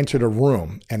anytime I entered a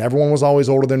room and everyone was always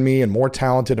older than me and more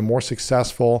talented and more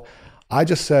successful, I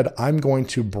just said, I'm going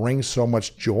to bring so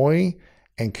much joy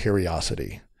and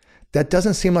curiosity. That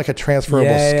doesn't seem like a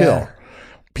transferable skill. Yeah.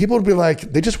 People would be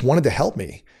like, they just wanted to help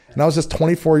me. And I was this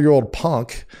 24-year-old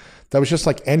punk that was just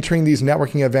like entering these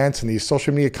networking events and these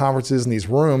social media conferences and these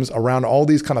rooms around all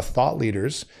these kind of thought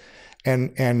leaders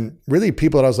and really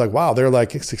people that I was like, wow, they're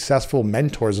like successful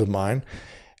mentors of mine.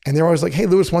 And they were always like, hey,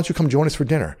 Lewis, why don't you come join us for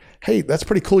dinner? Hey, that's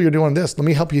pretty cool. You're doing this. Let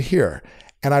me help you here.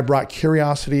 And I brought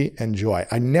curiosity and joy.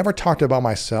 I never talked about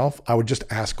myself. I would just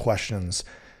ask questions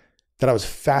that I was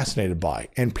fascinated by.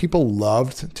 And people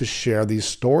loved to share these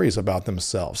stories about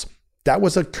themselves. That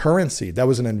was a currency. That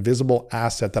was an invisible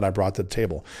asset that I brought to the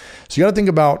table. So you got to think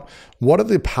about, what are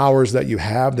the powers that you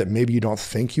have that maybe you don't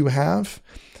think you have?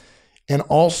 And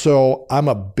also, I'm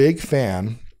a big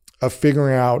fan of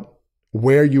figuring out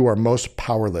where you are most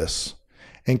powerless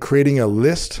and creating a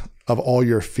list of all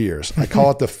your fears. I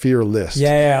call it the fear list.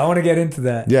 Yeah, I want to get into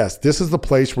that. Yes, this is the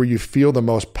place where you feel the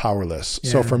most powerless.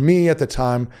 Yeah. So for me at the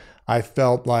time, I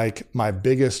felt like my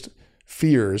biggest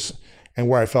fears and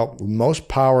where I felt most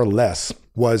powerless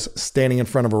was standing in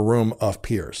front of a room of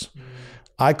peers.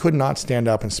 I could not stand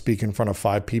up and speak in front of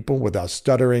 5 people without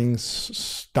stuttering,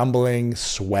 stumbling,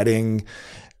 sweating,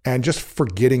 and just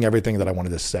forgetting everything that I wanted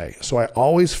to say. So I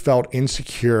always felt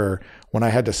insecure when I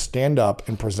had to stand up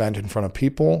and present in front of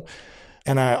people.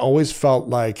 And I always felt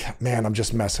like, man, I'm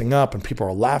just messing up and people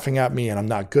are laughing at me and I'm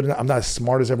not good enough. I'm not as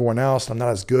smart as everyone else. I'm not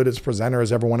as good as a presenter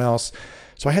as everyone else.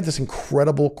 So I had this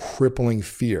incredible crippling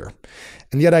fear.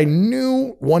 And yet I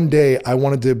knew one day I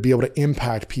wanted to be able to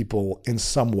impact people in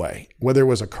some way, whether it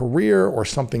was a career or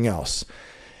something else.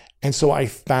 And so I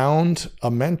found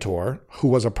a mentor who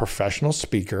was a professional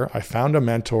speaker. I found a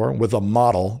mentor with a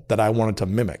model that I wanted to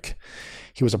mimic.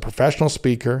 He was a professional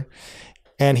speaker.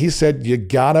 And he said, you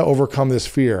gotta overcome this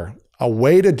fear. A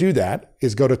way to do that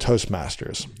is go to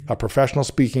Toastmasters, a professional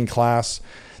speaking class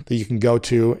that you can go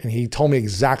to. And he told me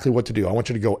exactly what to do. I want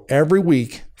you to go every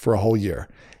week for a whole year.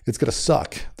 It's gonna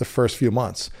suck the first few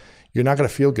months. You're not gonna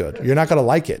feel good. You're not gonna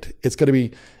like it. It's gonna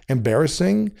be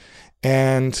embarrassing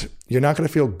and you're not gonna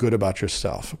feel good about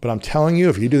yourself. But I'm telling you,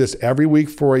 if you do this every week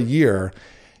for a year,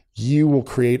 you will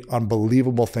create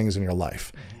unbelievable things in your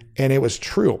life. And it was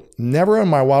true. Never in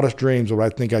my wildest dreams would I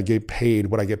think I get paid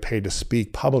what I get paid to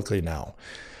speak publicly now.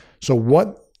 So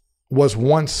what was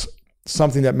once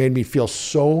something that made me feel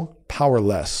so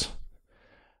powerless,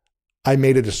 I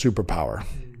made it a superpower.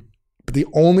 But the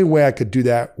only way I could do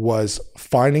that was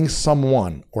finding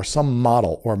someone or some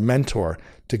model or mentor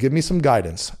to give me some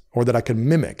guidance or that I could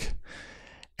mimic,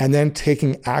 and then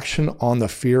taking action on the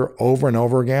fear over and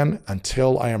over again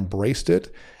until I embraced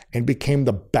it and became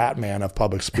the Batman of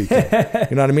public speaking.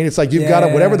 You know what I mean? It's like you've got to,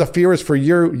 whatever the fear is for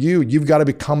you've got to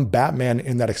become Batman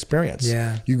in that experience.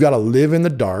 Yeah. You've got to live in the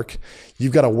dark.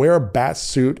 You've got to wear a bat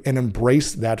suit and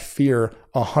embrace that fear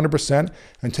 100%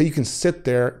 until you can sit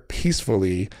there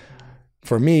peacefully,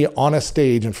 for me, on a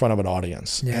stage in front of an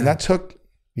audience. Yeah. And that took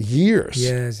years.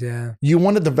 Yes, yeah. You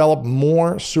want to develop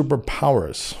more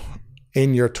superpowers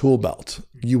in your tool belt.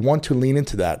 You want to lean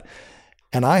into that.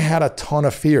 And I had a ton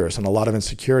of fears and a lot of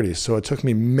insecurities. So it took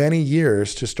me many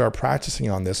years to start practicing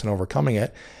on this and overcoming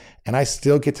it. And I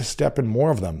still get to step in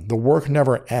more of them. The work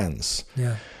never ends.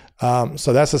 Yeah.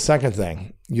 So that's the second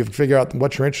thing. You figure out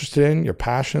what you're interested in, your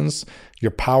passions,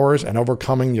 your powers, and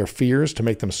overcoming your fears to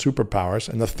make them superpowers.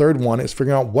 And the third one is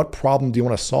figuring out what problem do you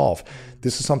want to solve.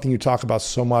 This is something you talk about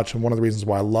so much. And one of the reasons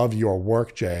why I love your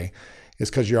work, Jay, is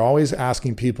because you're always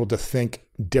asking people to think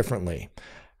differently.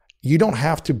 You don't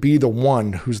have to be the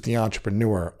one who's the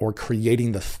entrepreneur or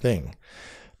creating the thing.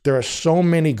 There are so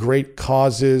many great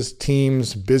causes,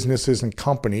 teams, businesses, and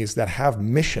companies that have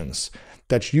missions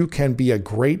that you can be a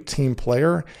great team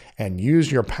player and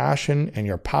use your passion and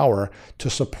your power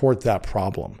to support that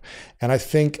problem. And I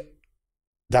think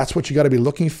that's what you got to be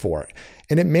looking for.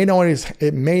 And it may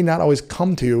not always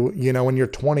come to you, in your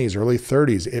 20s, early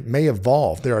 30s. It may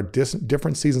evolve. There are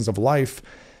different seasons of life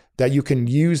that you can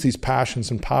use these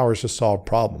passions and powers to solve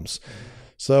problems.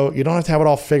 So you don't have to have it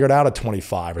all figured out at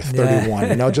 25 or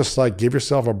 31, just like give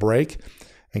yourself a break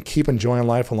and keep enjoying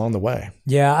life along the way.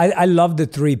 Yeah, I love the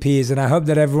 3 Ps. And I hope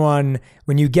that everyone,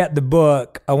 when you get the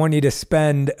book, I want you to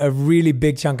spend a really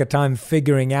big chunk of time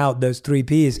figuring out those 3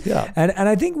 Ps. Yeah. And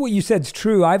I think what you said is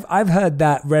true. I've heard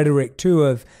that rhetoric too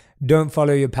of don't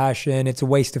follow your passion. It's a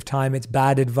waste of time. It's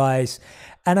bad advice.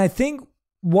 And I think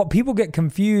what people get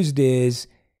confused is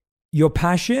your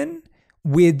passion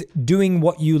with doing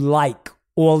what you like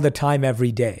all the time,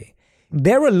 every day.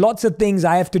 There are lots of things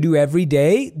I have to do every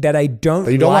day that I don't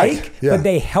like. Yeah. But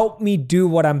they help me do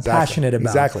what I'm passionate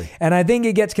about. Exactly. And I think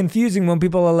it gets confusing when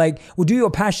people are like, well, do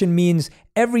your passion means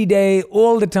every day,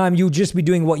 all the time, you'll just be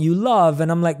doing what you love.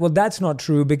 And I'm like, well, that's not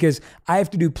true, because I have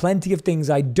to do plenty of things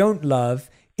I don't love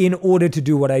in order to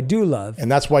do what I do love. And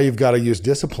that's why you've got to use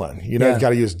discipline. You've got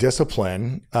to use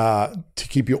discipline to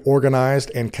keep you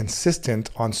organized and consistent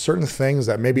on certain things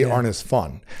that maybe aren't as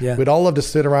fun. Yeah. We'd all love to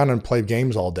sit around and play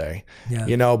games all day,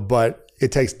 but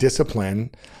it takes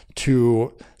discipline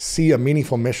to see a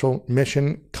meaningful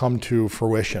mission come to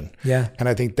fruition. Yeah. And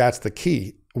I think that's the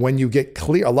key. When you get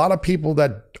clear, a lot of people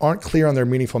that aren't clear on their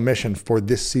meaningful mission for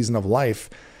this season of life,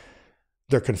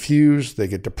 they're confused, they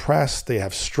get depressed, they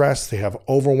have stress, they have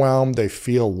overwhelm, they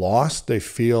feel lost, they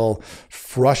feel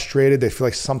frustrated, they feel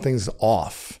like something's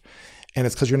off. And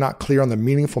it's because you're not clear on the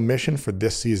meaningful mission for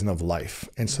this season of life.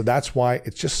 And so that's why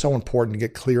it's just so important to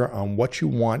get clear on what you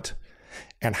want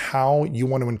and how you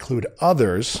want to include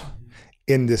others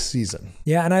in this season.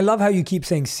 Yeah, and I love how you keep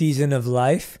saying season of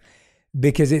life,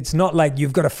 because it's not like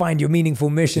you've got to find your meaningful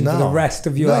mission for the rest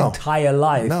of your entire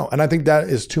life. No, and I think that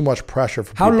is too much pressure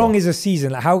for How people. long is a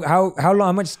season? Like how long?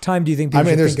 How much time do you think people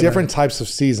should there's think different about types of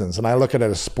seasons, and I look at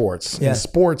it as sports. Yeah. In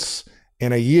sports,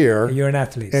 in a year, You're an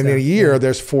athlete. In so, a year,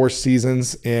 there's 4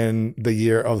 seasons in the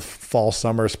year of fall,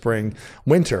 summer, spring,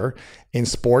 winter. In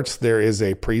sports, there is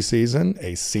a preseason,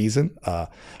 a season,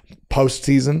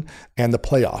 postseason, and the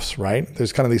playoffs, right?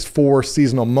 There's kind of these 4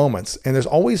 seasonal moments. And there's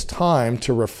always time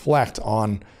to reflect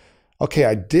on, okay,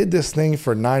 I did this thing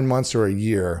for 9 months or a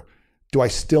year. Do I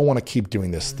still want to keep doing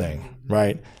this thing,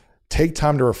 right? Take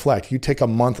time to reflect. You take a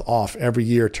month off every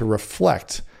year to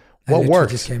reflect. What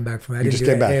works? Just came back from it. You just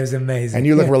came back. It was amazing. And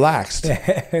you look relaxed.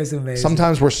 It was amazing.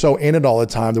 Sometimes we're so in it all the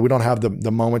time that we don't have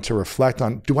the moment to reflect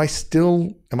on, am I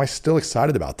still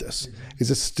excited about this?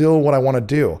 Is it still what I want to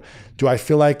do? Do I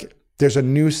feel like there's a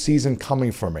new season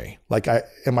coming for me? Like,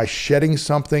 am I shedding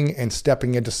something and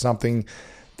stepping into something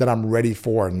that I'm ready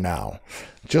for now?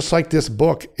 Just like this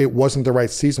book, it wasn't the right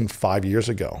season 5 years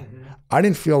ago. I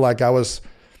didn't feel like I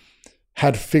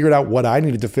had figured out what I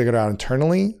needed to figure out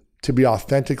internally to be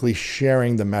authentically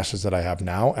sharing the message that I have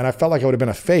now. And I felt like I would have been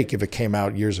a fake if it came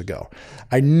out years ago.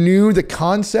 I knew the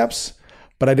concepts,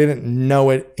 but I didn't know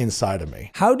it inside of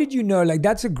me. How did you know? Like,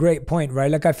 that's a great point,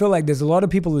 right? Like, I feel like there's a lot of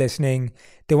people listening.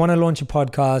 They want to launch a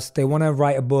podcast. They want to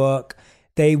write a book.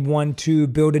 They want to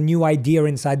build a new idea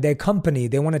inside their company.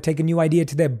 They want to take a new idea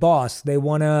to their boss. They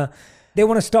want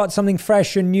to start something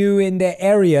fresh and new in their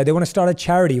area. They want to start a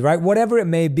charity, right? Whatever it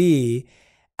may be.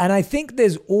 And I think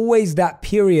there's always that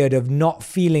period of not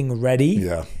feeling ready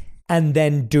and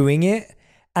then doing it.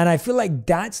 And I feel like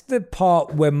that's the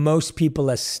part where most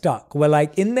people are stuck. Where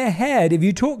like in their head, if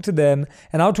you talk to them,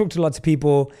 and I'll talk to lots of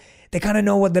people, they kind of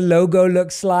know what the logo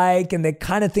looks like and they're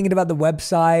kind of thinking about the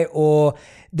website, or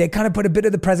they kind of put a bit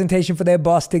of the presentation for their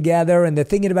boss together and they're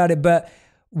thinking about it. But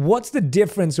what's the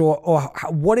difference, or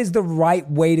what is the right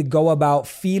way to go about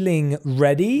feeling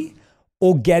ready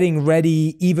or getting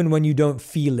ready even when you don't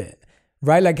feel it,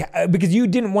 right? Like, because you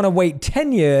didn't want to wait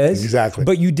 10 years, exactly,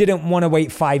 but you didn't want to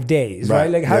wait 5 days, right?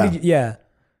 Like, how did you,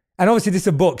 And obviously this is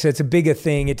a book, so it's a bigger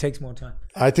thing. It takes more time.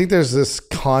 I think there's this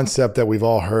concept that we've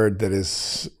all heard that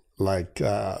is like,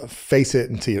 face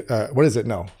it until you, what is it?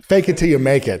 No, fake it till you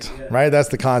make it, right? That's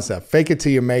the concept. Fake it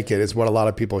till you make it is what a lot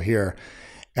of people hear.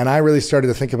 And I really started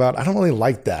to think about, I don't really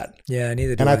like that. Yeah,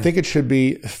 neither do I. And I think it should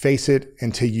be face it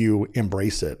until you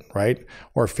embrace it, right?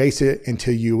 Or face it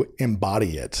until you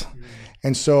embody it. Mm.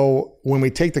 And so when we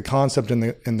take the concept in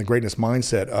the greatness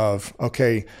mindset of,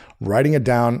 okay, writing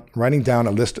down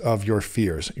a list of your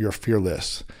fears, your fear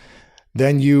list,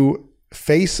 then you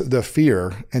face the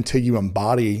fear until you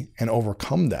embody and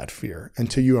overcome that fear,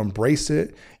 until you embrace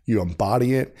it, you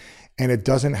embody it, and it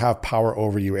doesn't have power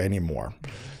over you anymore.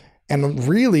 And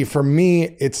really, for me,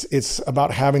 it's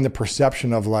about having the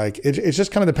perception of like, it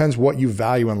just kind of depends what you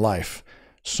value in life.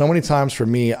 So many times for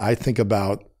me, I think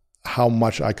about how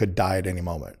much I could die at any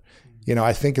moment. You know,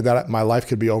 I think that my life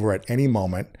could be over at any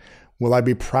moment. Will I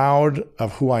be proud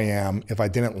of who I am if I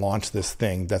didn't launch this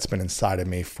thing that's been inside of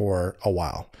me for a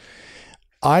while?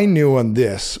 I knew on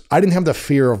this, I didn't have the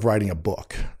fear of writing a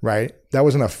book, right? That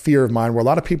wasn't a fear of mine, where a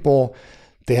lot of people,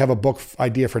 they have a book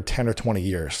idea for 10 or 20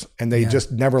 years and they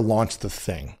just never launched the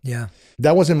thing. Yeah.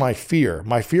 That wasn't my fear.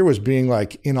 My fear was being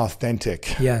like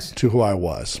inauthentic to who I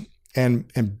was and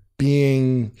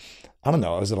being, I don't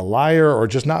know, is it a liar or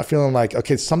just not feeling like,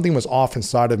 okay, something was off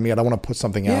inside of me and I want to put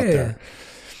something out there.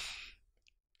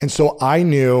 And so I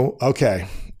knew, okay,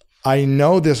 I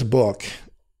know this book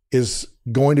is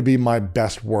going to be my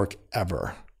best work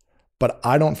ever, but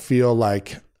I don't feel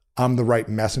like I'm the right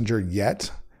messenger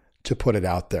yet to put it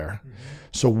out there. Mm-hmm.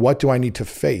 So what do I need to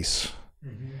face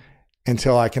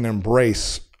until I can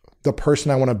embrace the person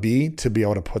I want to be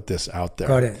able to put this out there?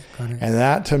 Got it. And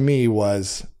that to me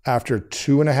was after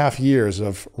 2.5 years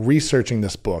of researching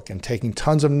this book and taking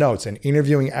tons of notes and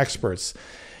interviewing experts,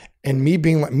 and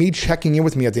me checking in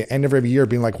with me at the end of every year,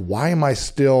 being like, why am I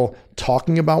still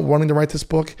talking about wanting to write this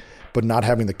book, but not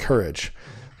having the courage?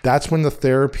 That's when the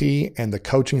therapy and the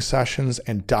coaching sessions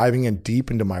and diving in deep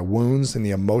into my wounds and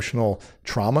the emotional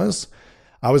traumas,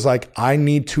 I was like, I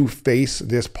need to face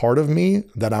this part of me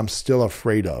that I'm still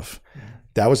afraid of.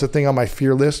 That was the thing on my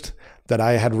fear list that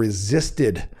I had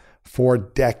resisted for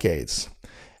decades.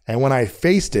 And when I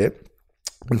faced it,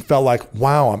 and felt like,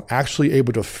 wow, I'm actually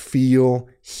able to feel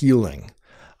healing.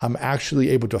 I'm actually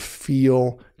able to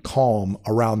feel calm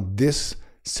around this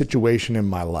situation in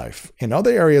my life. In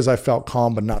other areas, I felt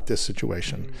calm, but not this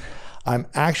situation. I'm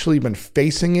actually been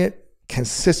facing it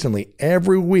consistently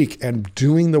every week and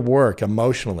doing the work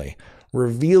emotionally,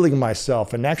 revealing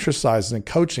myself and exercising and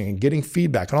coaching and getting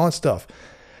feedback and all that stuff.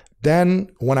 Then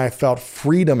when I felt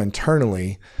freedom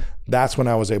internally, that's when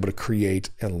I was able to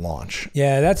create and launch.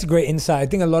 Yeah, that's a great insight. I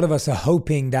think a lot of us are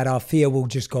hoping that our fear will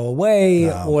just go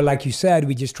away, or like you said,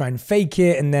 we just try and fake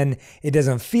it and then it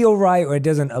doesn't feel right or it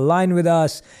doesn't align with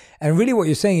us. And really what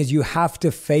you're saying is you have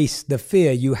to face the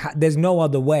fear. There's no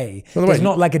other way. There's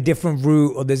not like a different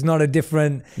route, or there's not a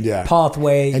different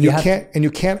pathway. And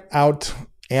you can't out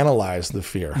analyze the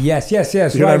fear. Yes. You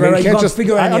know right. what I mean? You can't just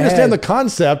figure out. I understand the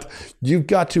concept. You've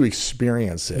got to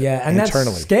experience it. Yeah, and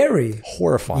internally. That's scary.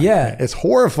 Horrifying. Yeah, it's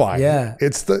horrifying. Yeah,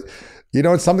 it's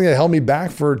something that held me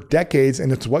back for decades,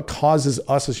 and it's what causes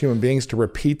us as human beings to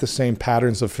repeat the same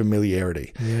patterns of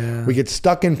familiarity. Yeah, we get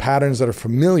stuck in patterns that are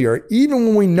familiar, even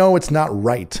when we know it's not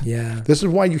right. Yeah, this is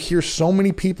why you hear so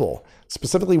many people,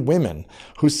 specifically women,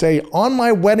 who say, "On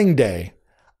my wedding day,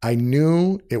 I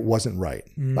knew it wasn't right.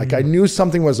 Like I knew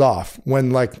something was off." When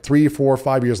like 3, 4,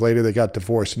 5 years later, they got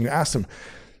divorced, and you ask them,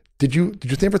 did you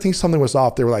ever think something was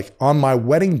off? They were like, "On my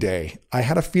wedding day, I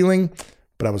had a feeling,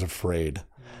 but I was afraid.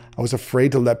 I was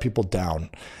afraid to let people down.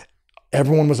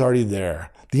 Everyone was already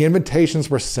there. The invitations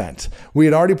were sent. We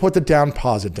had already put the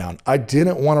deposit down. I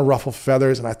didn't want to ruffle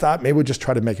feathers, and I thought maybe we'd just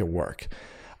try to make it work."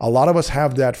 A lot of us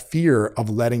have that fear of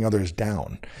letting others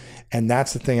down. And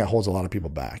that's the thing that holds a lot of people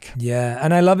back. Yeah.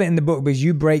 And I love it in the book because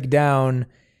you break down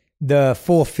the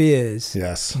 4 fears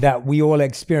that we all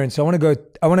experience. So I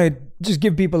want to just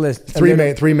give people a three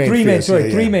main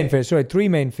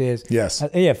fears. Yes.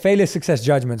 Failure, success,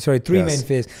 judgment. Three main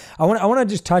fears. I want to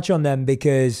just touch on them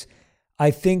because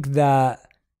I think that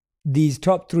these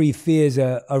top 3 fears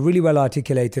are really well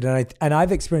articulated, and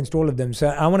I've experienced all of them. So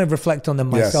I want to reflect on them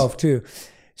myself too.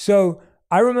 So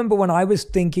I remember when I was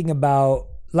thinking about,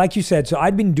 like you said, so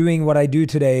I'd been doing what I do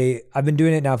today. I've been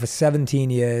doing it now for 17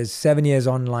 years, 7 years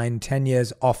online, 10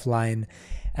 years offline.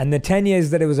 And the 10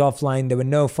 years that it was offline, there were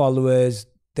no followers,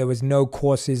 there was no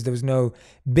courses, there was no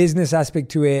business aspect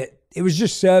to it. It was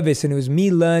just service, and it was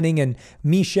me learning and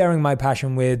me sharing my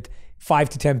passion with 5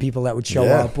 to 10 people that would show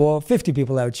up, or 50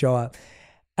 people that would show up.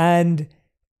 And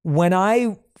when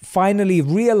I finally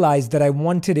realized that I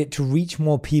wanted it to reach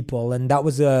more people, and that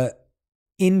was a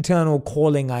internal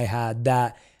calling I had,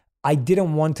 that I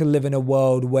didn't want to live in a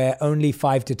world where only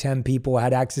 5 to 10 people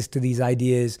had access to these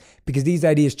ideas, because these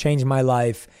ideas changed my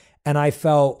life. And I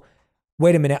felt,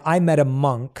 wait a minute, I met a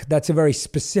monk. That's a very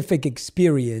specific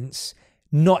experience.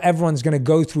 Not everyone's going to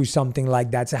go through something like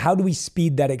that. So how do we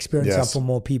speed that experience up for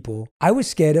more people? I was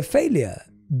scared of failure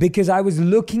because I was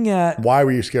looking at... Why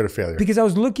were you scared of failure? Because I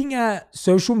was looking at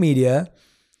social media,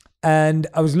 and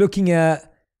I was looking at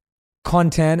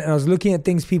content, and I was looking at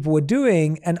things people were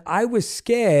doing, and I was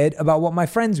scared about what my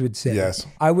friends would say. Yes.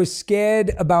 I was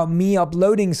scared about me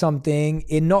uploading something,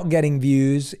 it not getting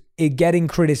views, it getting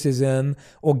criticism,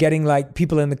 or getting like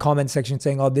people in the comment section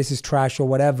saying, "Oh, this is trash," or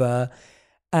whatever.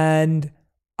 And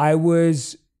I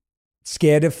was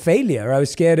scared of failure. I was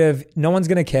scared of no one's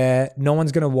going to care, no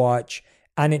one's going to watch,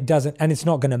 and it's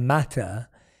not going to matter.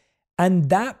 And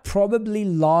that probably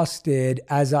lasted,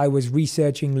 as I was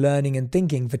researching, learning, and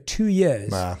thinking, for 2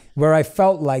 years, where I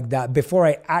felt like that before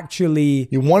I actually...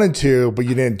 You wanted to, but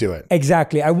you didn't do it.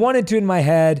 Exactly. I wanted to in my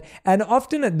head. And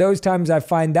often at those times, I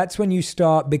find that's when you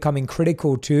start becoming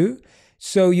critical too.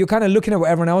 So you're kind of looking at what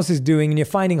everyone else is doing, and you're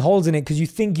finding holes in it because you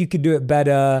think you could do it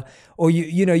better, or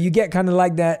you get kind of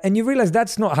like that, and you realize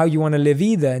that's not how you want to live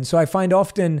either. And so I find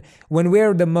often when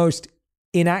we're the most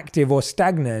inactive or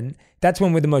stagnant, that's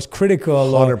when we're the most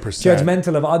critical 100%. Or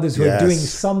judgmental of others who are doing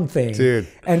something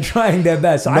and trying their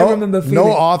best. So I remember feeling...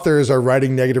 No authors are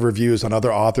writing negative reviews on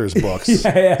other authors' books.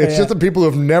 It's just the people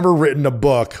who've never written a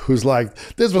book who's like,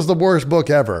 "This was the worst book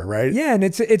ever," right? Yeah, and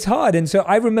it's hard. And so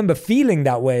I remember feeling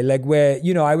that way, like where,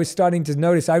 I was starting to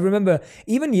notice. I remember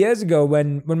even years ago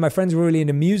when my friends were really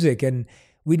into music, and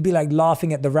we'd be like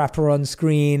laughing at the rapper on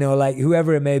screen or like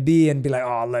whoever it may be, and be like,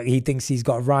 "Oh, look, he thinks he's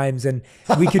got rhymes and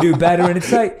we could do better." And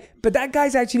it's like, but that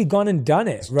guy's actually gone and done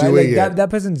it, right? That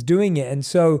person's doing it. And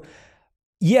so,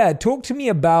 let's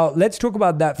talk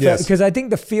about that. Because I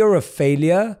think the fear of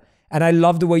failure, and I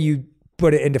love the way you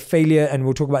put it into failure, and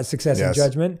we'll talk about success and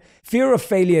judgment. Fear of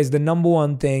failure is the number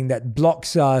one thing that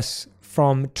blocks us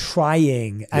from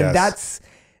trying. And that's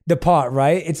the part,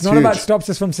 right? It's not about stops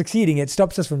us from succeeding. It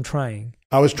stops us from trying.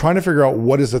 I was trying to figure out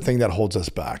what is the thing that holds us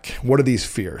back. What are these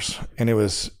fears? And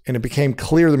it became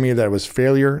clear to me that it was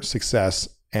failure, success,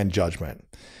 and judgment.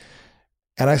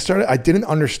 And I didn't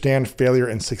understand failure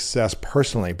and success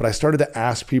personally, but I started to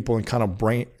ask people and kind of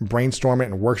brainstorm it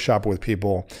and workshop it with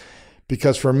people.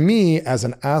 Because for me, as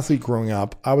an athlete growing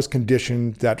up, I was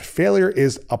conditioned that failure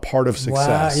is a part of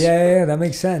success. Wow. Yeah, that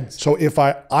makes sense. So if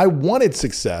I wanted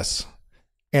success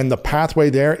and the pathway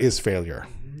there is failure,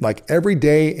 like every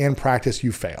day in practice,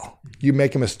 you fail. You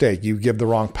make a mistake. You give the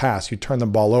wrong pass. You turn the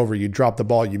ball over. You drop the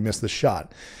ball. You miss the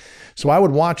shot. So I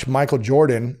would watch Michael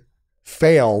Jordan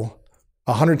fail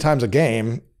 100 times a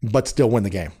game, but still win the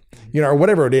game, or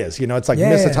whatever it is. It's like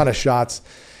miss a ton of shots.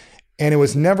 And it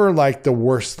was never like the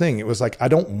worst thing. It was like, I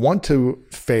don't want to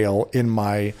fail in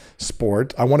my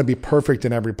sport. I want to be perfect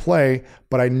in every play,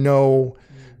 but I know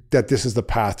that this is the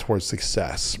path towards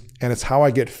success. And it's how I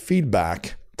get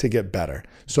feedback to get better.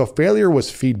 So failure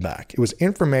was feedback. It was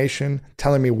information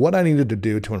telling me what I needed to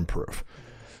do to improve.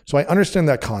 So I understand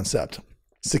that concept.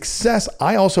 Success,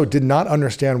 I also did not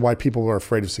understand why people were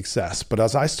afraid of success. But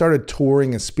as I started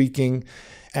touring and speaking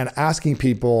and asking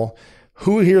people,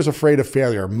 who here is afraid of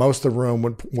failure? Most of the room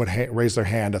would raise their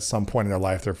hand at some point in their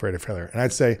life, they're afraid of failure. And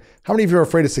I'd say, how many of you are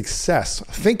afraid of success?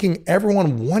 Thinking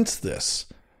everyone wants this.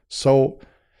 So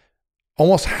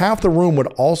almost half the room would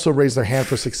also raise their hand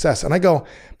for success. And I go,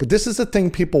 but this is the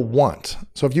thing people want.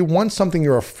 So if you want something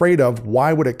you're afraid of,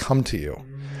 why would it come to you?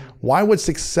 Why would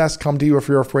success come to you if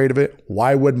you're afraid of it?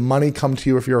 Why would money come to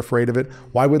you if you're afraid of it?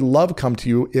 Why would love come to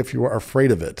you if you are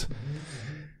afraid of it?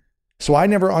 So I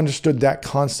never understood that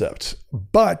concept.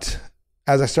 But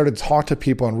as I started to talk to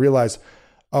people and realize,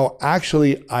 oh,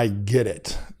 actually, I get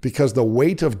it. Because the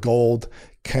weight of gold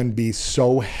can be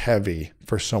so heavy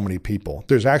for so many people.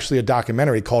 There's actually a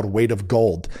documentary called Weight of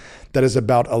Gold that is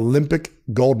about Olympic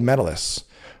gold medalists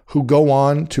who go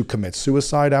on to commit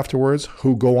suicide afterwards,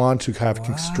 who go on to have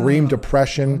extreme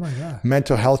depression,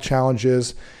 mental health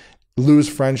challenges, lose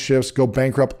friendships, go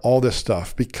bankrupt, all this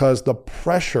stuff. Because the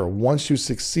pressure, once you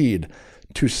succeed,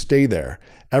 to stay there,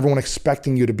 everyone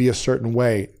expecting you to be a certain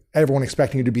way, everyone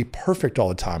expecting you to be perfect all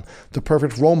the time, the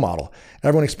perfect role model,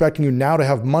 everyone expecting you now to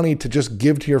have money to just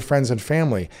give to your friends and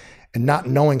family, and not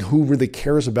knowing who really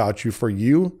cares about you for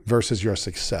you versus your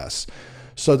success.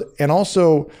 So, and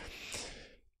also,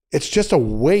 it's just a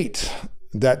weight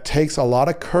that takes a lot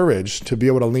of courage to be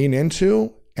able to lean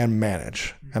into and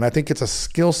manage. And I think it's a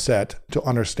skill set to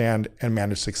understand and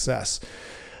manage success.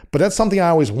 But that's something I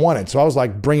always wanted. So I was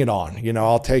like, bring it on,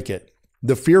 I'll take it.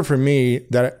 The fear for me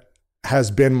that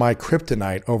has been my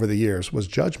kryptonite over the years was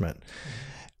judgment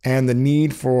and the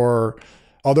need for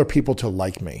other people to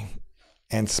like me,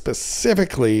 and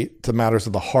specifically to matters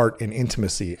of the heart and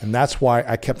intimacy. And that's why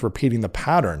I kept repeating the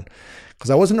pattern, because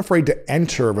I wasn't afraid to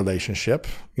enter a relationship.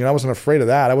 I wasn't afraid of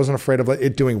that. I wasn't afraid of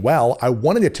it doing well. I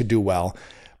wanted it to do well,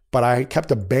 but I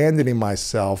kept abandoning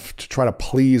myself to try to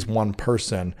please one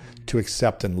person to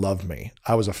accept and love me.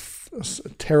 I was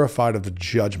terrified of the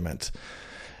judgment.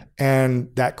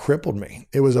 And that crippled me.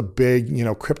 It was a big,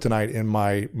 kryptonite in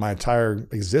my entire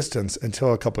existence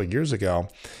until a couple of years ago.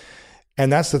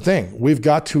 And that's the thing. We've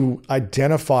got to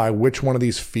identify which one of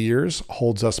these fears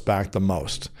holds us back the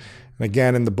most. And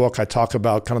again, in the book, I talk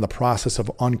about kind of the process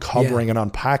of uncovering and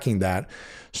unpacking that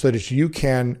so that you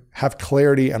can have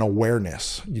clarity and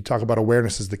awareness. You talk about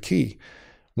awareness as the key.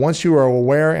 Once you are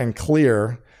aware and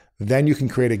clear, then you can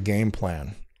create a game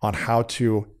plan on how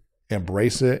to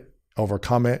embrace it,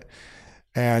 overcome it,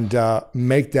 and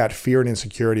make that fear and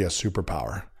insecurity a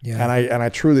superpower. Yeah. And I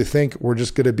truly think we're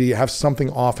just going to have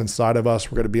something off inside of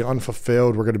us. We're going to be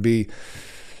unfulfilled. We're going to be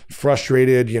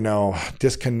frustrated,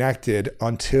 disconnected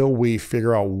until we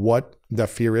figure out what the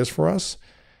fear is for us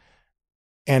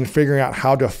and figuring out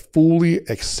how to fully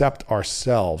accept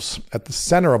ourselves. At the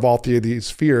center of all three of these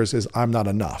fears is I'm not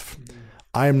enough.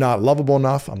 I am not lovable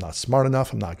enough. I'm not smart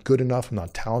enough. I'm not good enough. I'm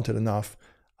not talented enough.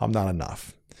 I'm not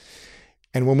enough.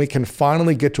 And when we can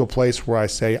finally get to a place where I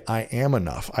say, I am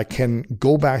enough, I can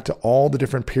go back to all the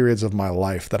different periods of my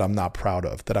life that I'm not proud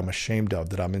of, that I'm ashamed of,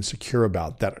 that I'm insecure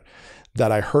about,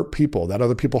 that I hurt people, that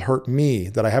other people hurt me,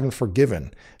 that I haven't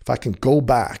forgiven. If I can go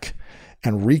back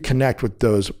and reconnect with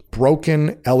those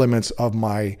broken elements of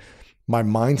my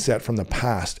mindset from the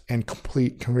past and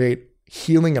create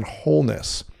healing and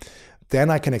wholeness, then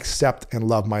I can accept and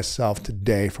love myself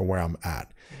today for where I'm at.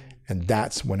 And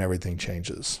that's when everything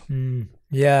changes.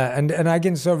 Yeah, and I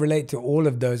can so relate to all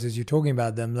of those as you're talking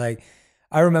about them. Like,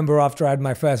 I remember after I had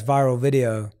my first viral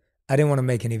video, I didn't want to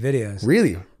make any videos.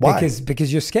 Really? Why?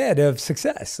 Because you're scared of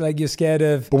success. Like, you're scared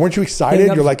of... But weren't you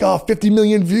excited? You're like, 50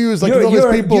 million views, like all these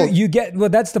people. You get... Well,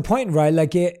 that's the point, right?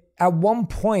 Like, at one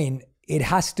point, it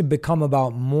has to become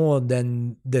about more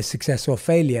than the success or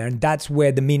failure. And that's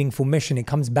where the meaningful mission, it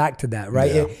comes back to that,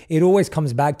 right? Yeah. It always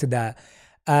comes back to that.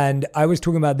 And I was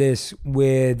talking about this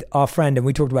with our friend, and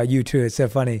we talked about you too. It's so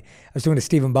funny. I was talking to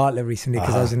Stephen Bartlett recently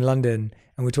because I was in London,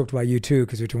 and we talked about you too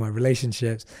because we were talking about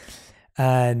relationships.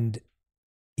 And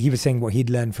he was saying what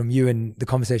he'd learned from you and the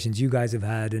conversations you guys have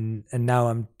had. And now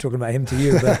I'm talking about him to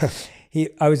you. But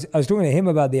I was talking to him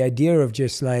about the idea of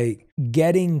just like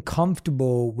getting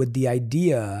comfortable with the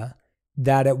idea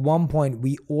that at one point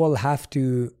we all have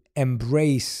to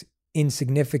embrace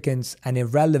insignificance and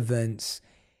irrelevance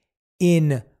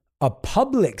in a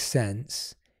public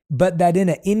sense, but that in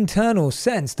an internal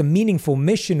sense, the meaningful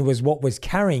mission was what was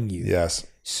carrying you. Yes.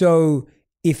 So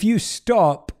if you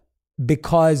stop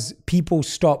because people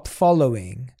stop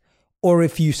following, or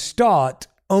if you start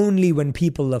only when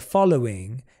people are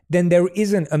following, then there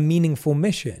isn't a meaningful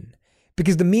mission.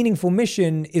 Because the meaningful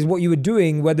mission is what you were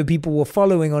doing, whether people were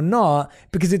following or not,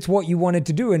 because it's what you wanted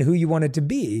to do and who you wanted to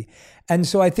be. And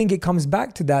so I think it comes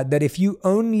back to that if you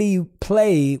only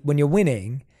play when you're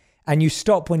winning and you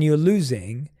stop when you're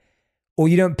losing, or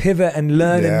you don't pivot and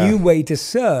learn a new way to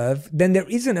serve, then there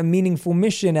isn't a meaningful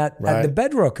mission at the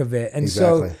bedrock of it. And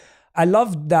so I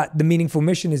love that the meaningful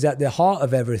mission is at the heart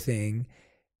of everything,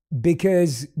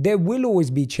 because there will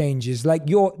always be changes. Like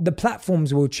the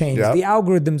platforms will change, the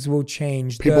algorithms will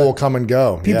change. People will come and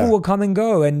go. People will come and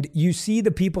go. And you see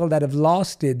the people that have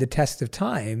lasted the test of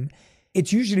time,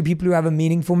 it's usually people who have a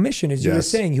meaningful mission, as you were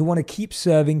saying, who want to keep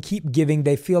serving, keep giving.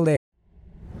 They feel they're...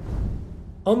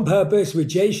 On Purpose with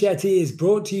Jay Shetty is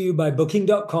brought to you by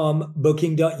Booking.com,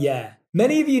 Booking.yeah.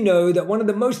 Many of you know that one of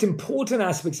the most important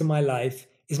aspects of my life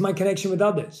is my connection with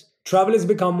others. Travel has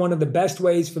become one of the best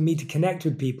ways for me to connect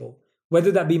with people,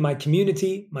 whether that be my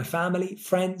community, my family,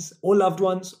 friends, or loved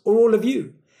ones, or all of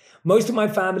you. Most of my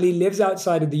family lives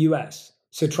outside of the US,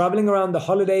 so traveling around the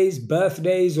holidays,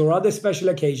 birthdays, or other special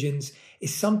occasions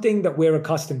is something that we're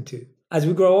accustomed to. As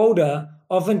we grow older,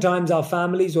 oftentimes our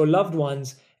families or loved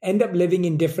ones end up living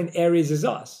in different areas as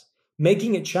us,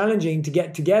 making it challenging to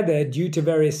get together due to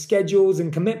various schedules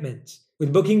and commitments.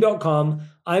 With Booking.com,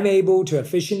 I'm able to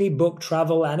efficiently book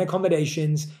travel and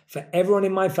accommodations for everyone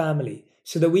in my family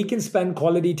so that we can spend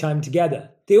quality time together.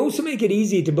 They also make it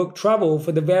easy to book travel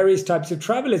for the various types of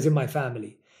travelers in my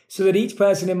family so that each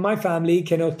person in my family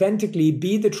can authentically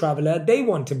be the traveler they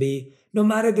want to be, no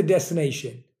matter the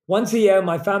destination. Once a year,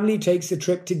 my family takes a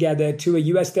trip together to a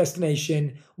US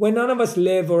destination where none of us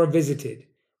live or are visited.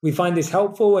 We find this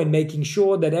helpful in making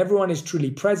sure that everyone is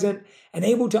truly present and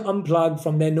able to unplug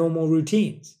from their normal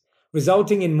routines,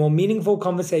 resulting in more meaningful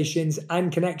conversations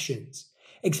and connections.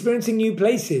 Experiencing new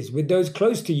places with those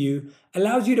close to you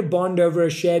allows you to bond over a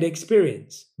shared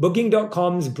experience.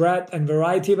 Booking.com's breadth and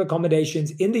variety of accommodations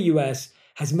in the US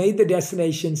has made the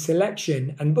destination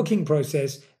selection and booking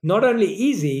process not only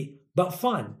easy, but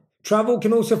fun. Travel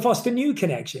can also foster new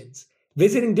connections.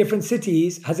 Visiting different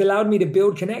cities has allowed me to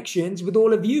build connections with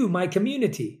all of you, my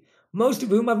community, most of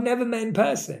whom I've never met in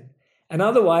person, and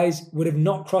otherwise would have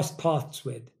not crossed paths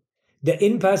with. The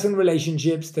in-person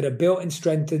relationships that are built and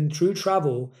strengthened through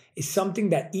travel is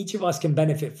something that each of us can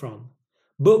benefit from.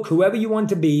 Book whoever you want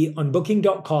to be on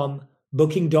Booking.com,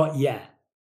 Booking.yeah.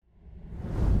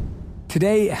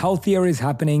 Today, healthier is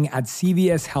happening at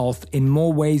CVS Health in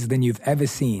more ways than you've ever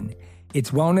seen.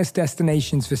 It's wellness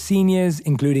destinations for seniors,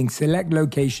 including select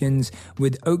locations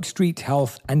with Oak Street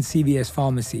Health and CVS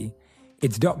Pharmacy.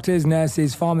 It's doctors,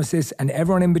 nurses, pharmacists, and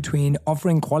everyone in between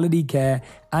offering quality care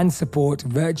and support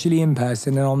virtually, in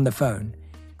person, and on the phone.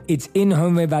 It's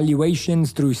in-home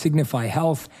evaluations through Signify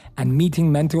Health and meeting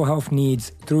mental health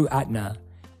needs through Aetna.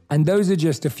 And those are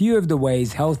just a few of the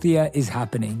ways healthier is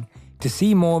happening. To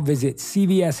see more, visit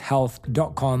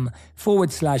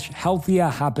cvshealth.com/healthier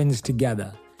happens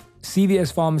together.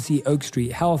 CVS Pharmacy, Oak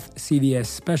Street Health, CVS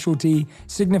Specialty,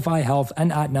 Signify Health,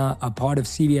 and Aetna are part of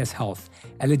CVS Health.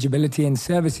 Eligibility and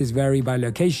services vary by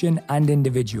location and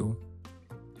individual.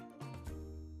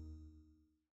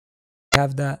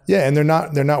 Have that? Yeah, and they're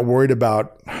not worried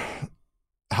about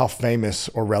how famous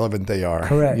or relevant they are.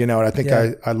 Correct. You know, and I think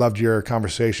I loved your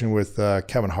conversation with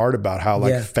Kevin Hart about how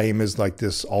fame is like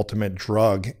this ultimate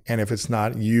drug, and if it's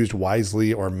not used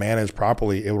wisely or managed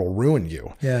properly, it will ruin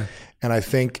you. Yeah. And I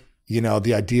think, you know,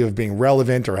 the idea of being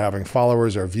relevant or having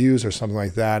followers or views or something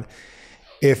like that,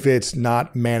 if it's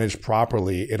not managed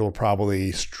properly, it'll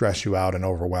probably stress you out and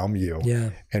overwhelm you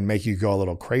and make you go a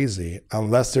little crazy,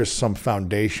 unless there's some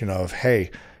foundation of,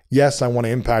 hey, yes, I want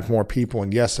to impact more people,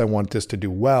 and yes, I want this to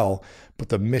do well, but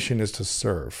the mission is to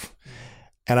serve.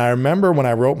 And I remember when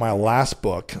I wrote my last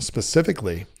book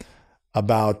specifically,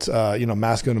 about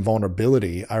masculine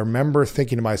vulnerability, I remember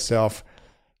thinking to myself,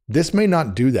 this may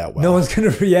not do that well. No one's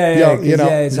gonna,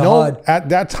 it's hard. At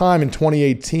that time in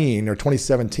 2018 or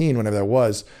 2017, whenever that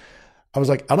was, I was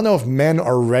like, I don't know if men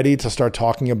are ready to start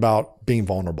talking about being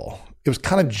vulnerable. It was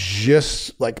kind of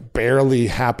just like barely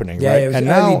happening, right? It was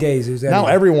early days. Now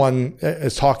everyone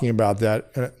is talking about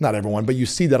that. Not everyone, but you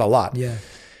see that a lot. Yeah.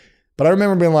 But I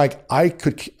remember being like, I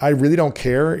really don't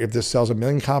care if this sells 1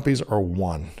 million copies or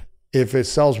 1. If it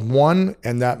sells 1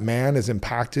 and that man is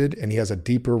impacted and he has a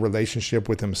deeper relationship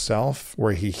with himself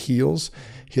where he heals,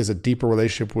 he has a deeper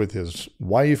relationship with his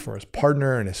wife or his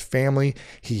partner and his family,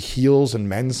 he heals and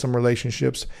mends some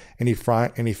relationships, and he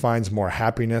finds more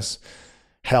happiness,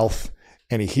 health,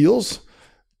 and he heals,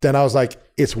 then I was like,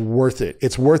 it's worth it.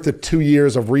 It's worth the 2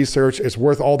 years of research. It's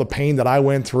worth all the pain that I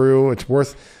went through. It's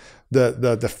worth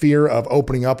the fear of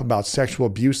opening up about sexual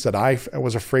abuse that I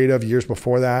was afraid of years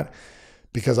before that,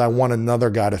 because I want another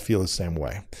guy to feel the same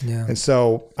way. Yeah. And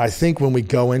so I think when we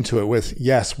go into it with,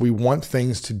 yes, we want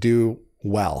things to do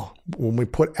well. When we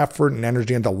put effort and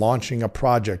energy into launching a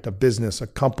project, a business, a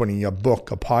company, a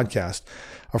book, a podcast,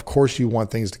 of course you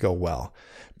want things to go well.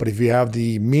 But if you have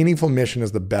the meaningful mission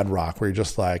as the bedrock, where you're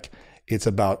just like, it's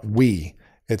about we,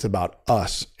 it's about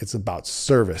us, it's about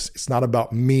service. It's not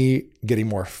about me getting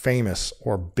more famous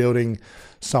or building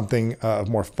something of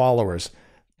more followers.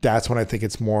 That's when I think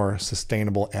it's more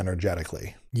sustainable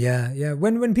energetically. Yeah.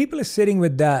 When people are sitting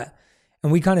with that,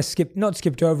 and we kind of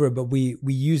skipped over it, but we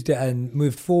used it and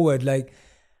moved forward. Like,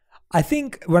 I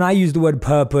think when I use the word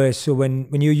purpose, or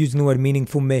when you're using the word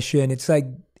meaningful mission, it's like,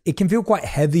 it can feel quite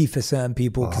heavy for certain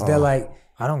people, because they're like,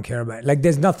 I don't care about it. Like,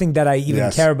 there's nothing that I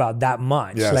even care about that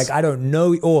much. Yes. Like, I don't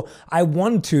know, or I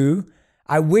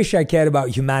wish I cared about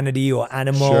humanity or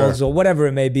animals or whatever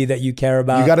it may be that you care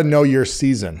about. You got to know your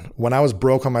season. When I was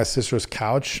broke on my sister's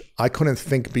couch, I couldn't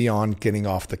think beyond getting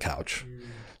off the couch.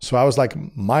 So I was like,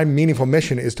 my meaningful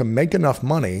mission is to make enough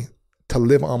money to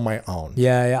live on my own.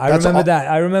 Yeah. I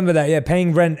remember that. Yeah.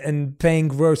 Paying rent and paying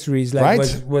groceries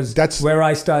was where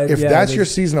I started. If that's your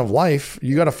season of life,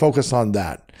 you got to focus on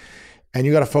that. And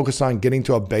you got to focus on getting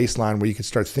to a baseline where you can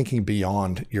start thinking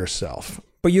beyond yourself.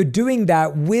 But you're doing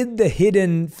that with the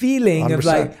hidden feeling 100%. Of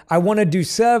like, I want to do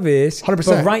service, 100%.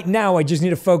 But right now I just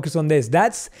need to focus on this.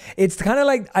 It's kind of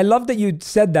like, I love that you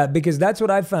said that, because that's what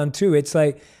I found too. It's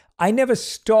like, I never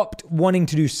stopped wanting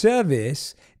to do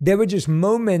service. There were just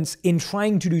moments in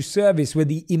trying to do service where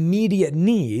the immediate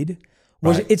need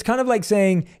was, It's kind of like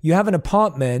saying you have an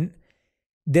apartment,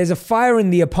 there's a fire in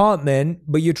the apartment,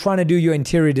 but you're trying to do your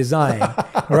interior design,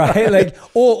 right? Like,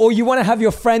 or you want to have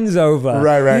your friends over.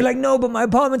 Right. You're like, no, but my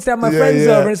apartment's to have my friends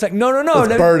over. And it's like, no.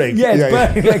 It's burning. Yeah,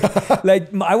 it's burning.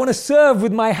 Like, I want to serve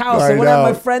with my house. I want to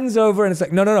have my friends over. And it's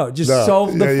like, no. Just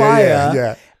solve the fire.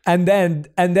 Yeah. And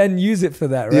then use it for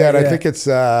that, right? Yeah, and I think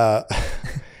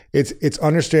it's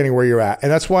understanding where you're at.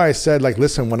 And that's why I said, like,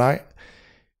 listen,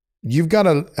 you've got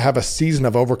to have a season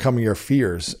of overcoming your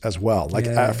fears as well. Like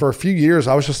for a few years,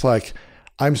 I was just like,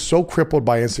 I'm so crippled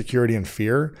by insecurity and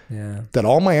fear that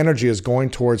all my energy is going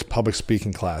towards public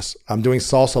speaking class. I'm doing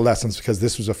salsa lessons because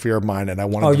this was a fear of mine, and I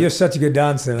wanted. Oh, you're such a good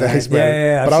dancer. Thanks, man.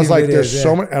 Yeah. But I was like, there's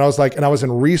so many, and I was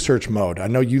in research mode. I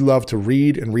know you love to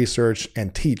read and research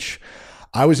and teach.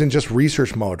 I was in just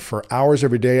research mode for hours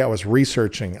every day. I was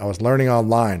researching. I was learning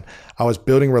online. I was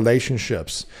building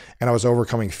relationships, and I was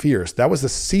overcoming fears. That was the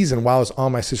season while I was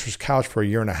on my sister's couch for 1.5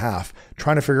 years,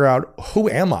 trying to figure out, who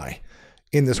am I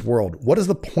in this world? What is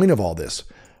the point of all this?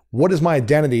 What is my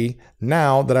identity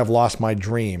now that I've lost my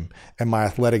dream and my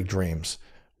athletic dreams?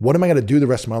 What am I going to do the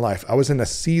rest of my life? I was in a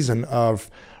season of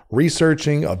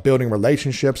researching, of building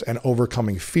relationships, and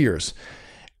overcoming fears.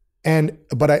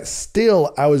 But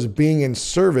I was being in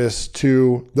service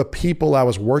to the people I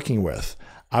was working with.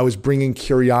 I was bringing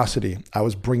curiosity. I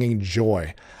was bringing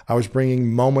joy. I was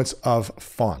bringing moments of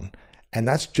fun. And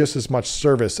that's just as much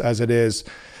service as it is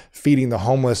feeding the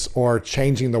homeless or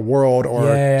changing the world or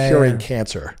curing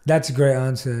cancer. That's a great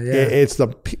answer. Yeah.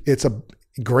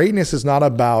 Greatness is not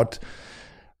about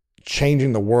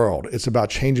changing the world. It's about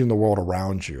changing the world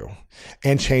around you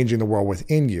and changing the world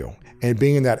within you. And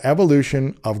being in that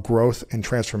evolution of growth and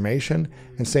transformation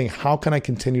and saying, how can I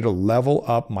continue to level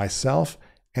up myself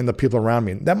and the people around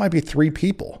me? That might be 3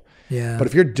 people. Yeah. But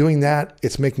if you're doing that,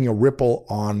 it's making a ripple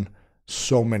on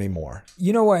so many more.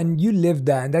 You know what? And you live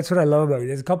that. And that's what I love about it.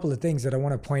 There's a couple of things that I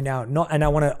want to point out. And I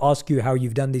want to ask you how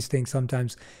you've done these things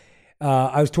sometimes.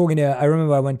 I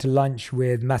remember I went to lunch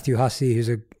with Matthew Hussey, who's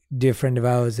a dear friend of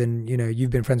ours. And, you've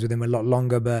been friends with him a lot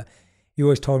longer, but you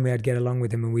always told me I'd get along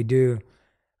with him, and we do.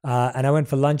 And I went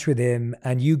for lunch with him,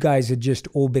 and you guys had just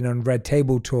all been on Red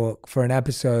Table Talk for an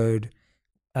episode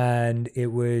and it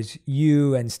was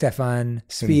you and Stefan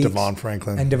Speaks. And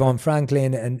Devon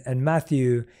Franklin. And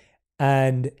Matthew.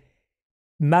 And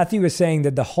Matthew was saying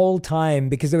that the whole time,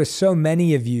 because there were so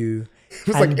many of you.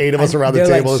 There's like 8 of us around the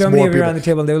table. Like so many of you around the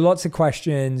table. There were lots of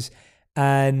questions.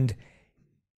 And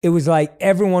it was like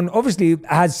everyone obviously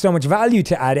has so much value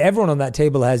to add. Everyone on that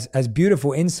table has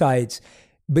beautiful insights.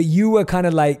 But you were kind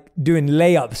of like doing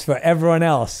layups for everyone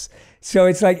else. So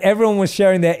it's like everyone was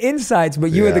sharing their insights,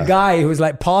 but you were the guy who was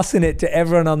like passing it to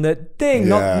everyone on the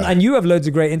thing. And you have loads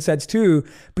of great insights too,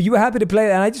 but you were happy to play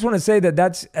it. And I just want to say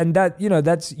that's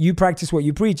you practice what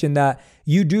you preach, and that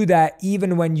you do that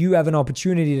even when you have an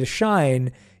opportunity to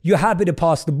shine. You're happy to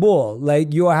pass the ball.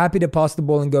 Like you're happy to pass the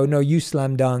ball and go, no, you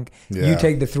slam dunk, you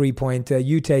take the 3-pointer,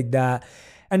 you take that.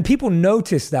 And people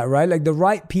notice that, right? Like the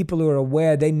right people who are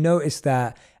aware, they notice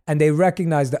that and they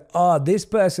recognize that, this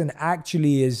person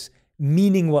actually is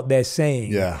meaning what they're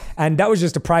saying. Yeah. And that was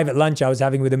just a private lunch I was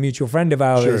having with a mutual friend of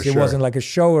ours. It wasn't like a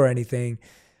show or anything.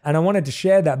 And I wanted to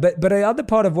share that. But the other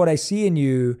part of what I see in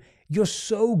you, you're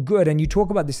so good. And you talk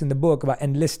about this in the book about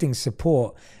enlisting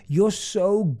support. You're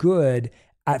so good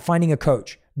at finding a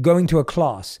coach, going to a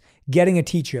class, getting a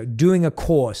teacher, doing a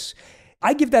course.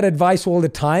 I give that advice all the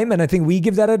time. And I think we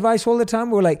give that advice all the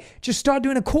time. We're like, just start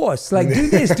doing a course. Like do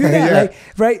this, do that. Like,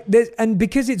 right. And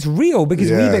because it's real, because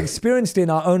we've experienced it in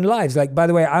our own lives. Like, by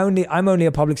the way, I'm only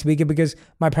a public speaker because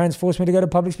my parents forced me to go to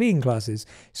public speaking classes.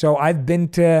 So I've been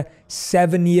to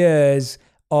 7 years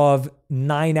of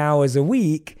 9 hours a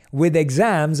week with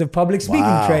exams of public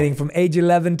speaking training from age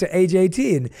 11 to age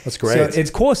 18. That's great. So it's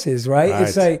courses, right?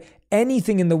 It's like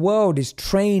anything in the world is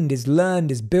trained, is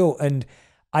learned, is built. And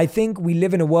I think we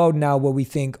live in a world now where we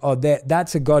think,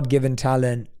 that's a God-given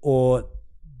talent, or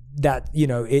that,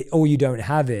 or you don't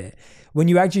have it. When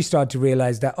you actually start to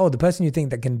realize that, the person you think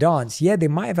that can dance, they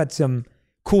might have had some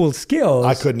cool skills.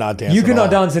 I could not dance. You could not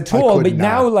dance at all. But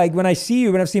now, like when I see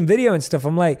you, when I've seen video and stuff,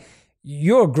 I'm like,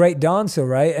 you're a great dancer,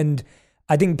 right? And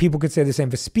I think people could say the same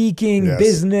for speaking,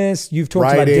 business. You've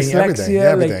talked about dyslexia.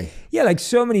 Everything. Like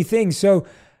so many things. So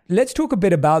let's talk a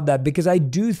bit about that, because I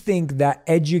do think that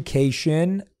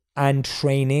education and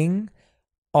training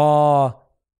are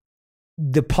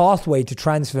the pathway to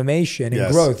transformation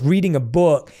and growth. Reading a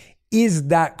book is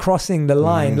that crossing the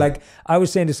line. Like I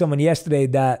was saying to someone yesterday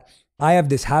that I have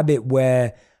this habit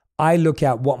where I look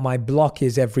at what my block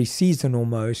is every season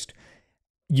almost,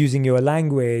 using your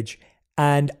language,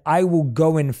 and I will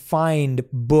go and find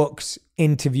books,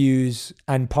 interviews,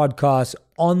 and podcasts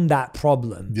on that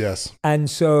problem. Yes. And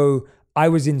so I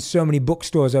was in so many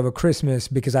bookstores over Christmas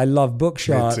because I love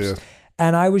bookshops. Me too.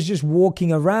 And I was just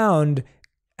walking around,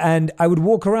 and I would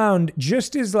walk around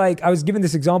just as, like, I was given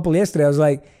this example yesterday. I was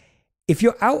like, if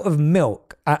you're out of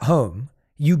milk at home,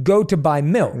 you go to buy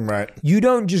milk. Right. You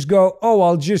don't just go,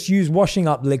 I'll just use washing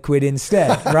up liquid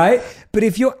instead, right? But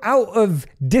if you're out of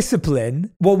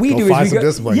discipline, what we do is we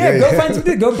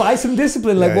go, go buy some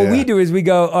discipline. Like we do is we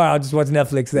go, I'll just watch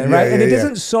Netflix then, right? And it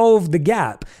doesn't solve the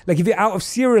gap. Like if you're out of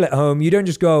cereal at home, you don't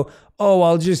just go,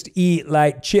 I'll just eat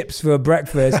like chips for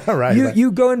breakfast.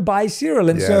 You go and buy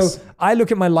cereal. And so I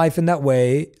look at my life in that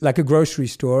way, like a grocery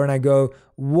store, and I go,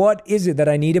 what is it that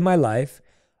I need in my life?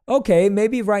 Okay,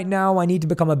 maybe right now I need to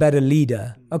become a better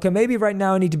leader. Okay, maybe right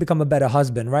now I need to become a better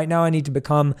husband. Right now I need to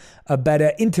become a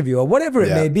better interviewer, whatever it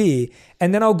may be.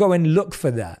 And then I'll go and look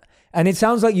for that. And it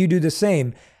sounds like you do the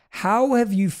same. How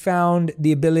have you found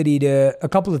the ability to, a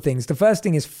couple of things. The first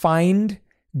thing is find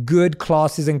good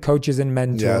classes and coaches and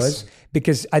mentors,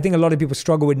 because I think a lot of people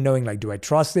struggle with knowing, like, do I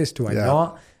trust this? Do I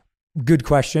not? Good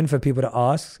question for people to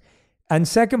ask. And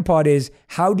second part is,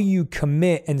 how do you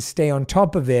commit and stay on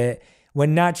top of it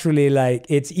when naturally, like,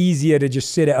 it's easier to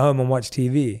just sit at home and watch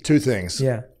TV? Two things.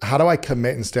 Yeah. How do I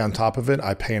commit and stay on top of it?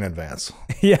 I pay in advance.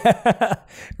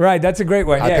 Right. That's a great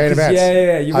one. I pay in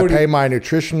advance. I pay my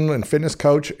nutrition and fitness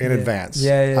coach in advance.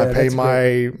 I pay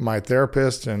my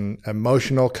therapist and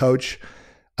emotional coach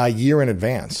a year in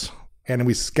advance. And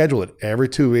we schedule it every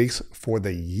 2 weeks for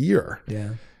the year.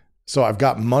 Yeah. So I've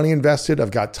got money invested.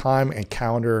 I've got time and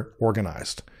calendar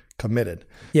organized. Committed.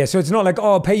 Yeah, so it's not like,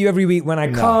 I'll pay you every week when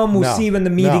I come. We'll see when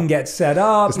the meeting gets set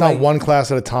up. It's not one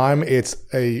class at a time. It's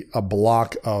a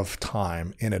block of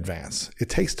time in advance. It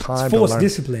takes time to learn. Forced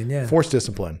discipline, Forced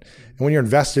discipline. And when you're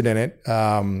invested in it,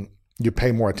 you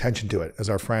pay more attention to it.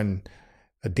 As our friend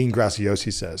Dean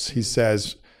Graziosi says, he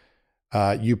says,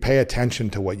 you pay attention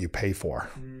to what you pay for,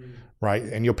 right?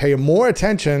 And you'll pay more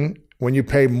attention when you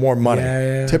pay more money,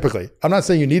 typically. I'm not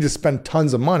saying you need to spend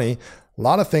tons of money. A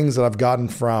lot of things that I've gotten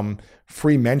from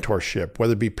free mentorship,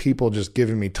 whether it be people just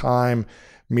giving me time,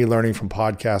 me learning from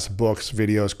podcasts, books,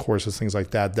 videos, courses, things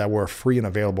like that, that were free and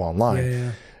available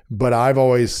online. but I've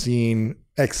always seen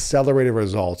accelerated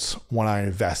results when I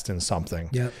invest in something.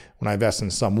 Yep. When I invest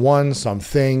in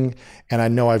something, and I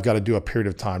know I've got to do a period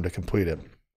of time to complete it.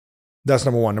 That's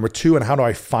number one. Number two, and how do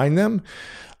I find them?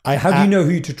 How do you know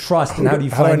who to trust, and how do you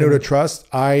find them? How do I know to trust?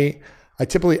 I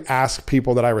typically ask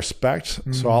people that I respect.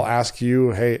 So I'll ask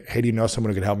you, hey, do you know someone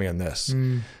who could help me on this?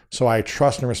 So I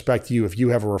trust and respect you. If you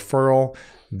have a referral,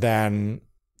 then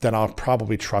I'll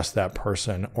probably trust that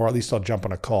person, or at least I'll jump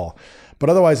on a call. But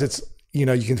otherwise, it's, you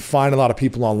can find a lot of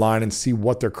people online and see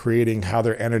what they're creating, how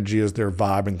their energy is, their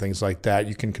vibe, and things like that.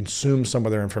 You can consume some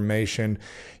of their information.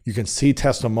 You can see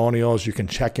testimonials. You can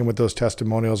check in with those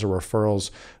testimonials or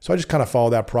referrals. So I just kind of follow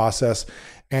that process.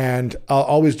 And I'll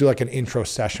always do like an intro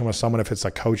session with someone if it's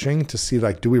like coaching to see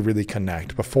like, do we really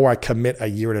connect before I commit a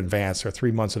year in advance or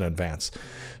 3 months in advance.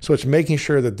 So it's making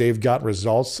sure that they've got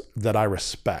results that I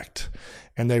respect,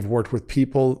 and they've worked with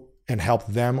people and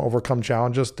helped them overcome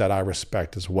challenges that I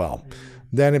respect as well.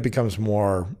 Then it becomes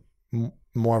more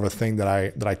of a thing that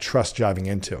I trust diving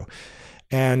into.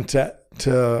 And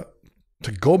to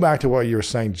go back to what you were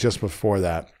saying just before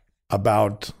that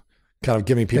about kind of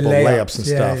giving people layups and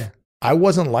stuff. Yeah. I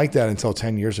wasn't like that until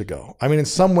 10 years ago. I mean, in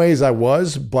some ways I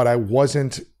was, but it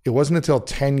wasn't until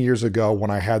 10 years ago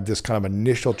when I had this kind of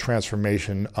initial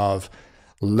transformation of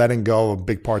letting go of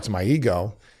big parts of my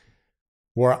ego,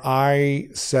 where I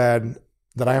said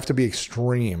that I have to be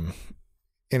extreme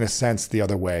in a sense the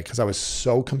other way, because I was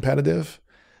so competitive.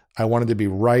 I wanted to be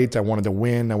right. I wanted to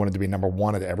win. I wanted to be number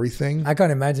one at everything. I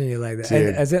can't imagine you like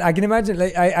that. I can imagine,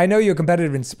 like, I know you're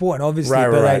competitive in sport, and obviously,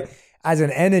 but like as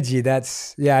an energy, I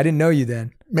didn't know you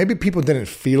then. Maybe people didn't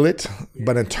feel it,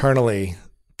 but internally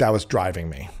that was driving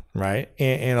me, right?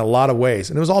 In a lot of ways.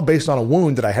 And it was all based on a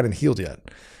wound that I hadn't healed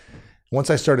yet. Once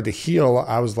I started to heal,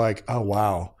 I was like, oh,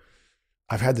 wow,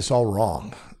 I've had this all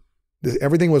wrong.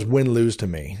 Everything was win-lose to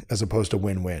me as opposed to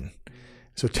win-win.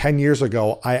 So 10 years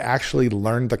ago, I actually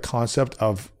learned the concept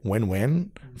of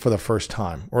win-win for the first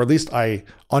time, or at least I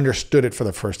understood it for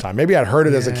the first time. Maybe I'd heard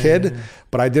it as a kid,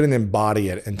 but I didn't embody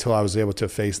it until I was able to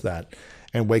face that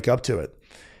and wake up to it.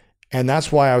 And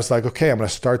that's why I was like, okay, I'm going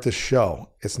to start this show.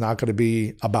 It's not going to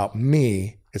be about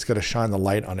me. It's going to shine the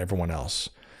light on everyone else.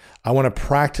 I want to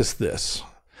practice this.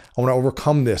 I want to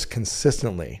overcome this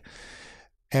consistently.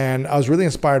 And I was really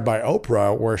inspired by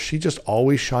Oprah, where she just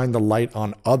always shined the light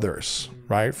on others,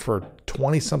 right? For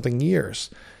 20 something years.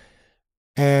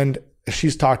 And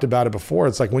she's talked about it before.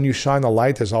 It's like when you shine the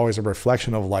light, there's always a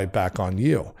reflection of light back on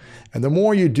you. And the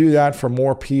more you do that for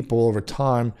more people over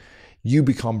time, you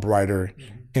become brighter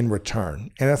in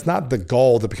return. And it's not the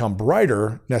goal to become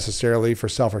brighter necessarily for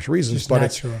selfish reasons,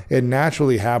 but it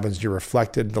naturally happens. You're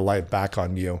reflected the light back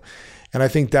on you. And I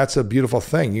think that's a beautiful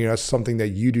thing. It's something that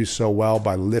you do so well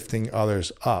by lifting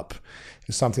others up.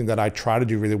 It's something that I try to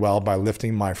do really well by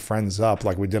lifting my friends up,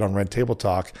 like we did on Red Table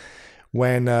Talk.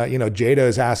 When, Jada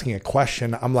is asking a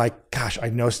question, I'm like, gosh, I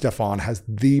know Stefan has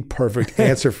the perfect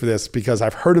answer for this because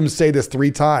I've heard him say this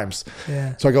 3 times.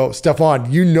 Yeah. So I go,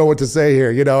 Stefan, you know what to say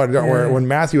here, Or when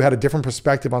Matthew had a different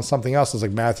perspective on something else, I was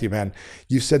like, Matthew, man,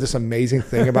 you said this amazing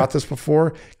thing about this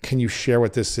before. Can you share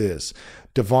what this is?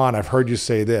 Devon, I've heard you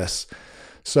say this.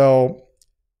 So,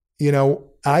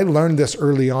 I learned this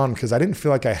early on because I didn't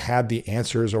feel like I had the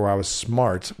answers or I was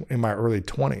smart in my early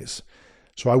 20s.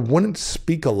 So I wouldn't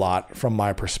speak a lot from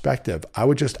my perspective. I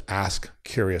would just ask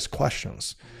curious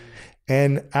questions.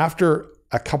 And after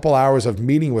a couple hours of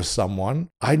meeting with someone,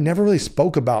 I never really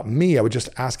spoke about me. I would just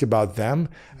ask about them.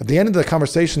 At the end of the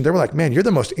conversation, they were like, man, you're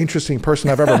the most interesting person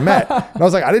I've ever met. And I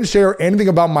was like, I didn't share anything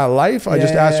about my life. I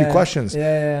just asked you questions.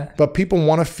 But people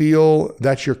want to feel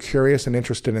that you're curious and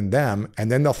interested in them,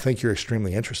 and then they'll think you're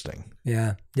extremely interesting.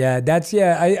 I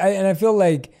feel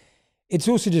like it's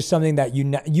also just something that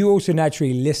you also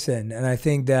naturally listen. And I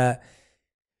think that,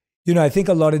 I think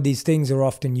a lot of these things are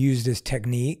often used as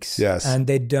techniques, and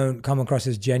they don't come across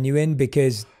as genuine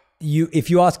because if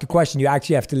you ask a question, you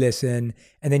actually have to listen,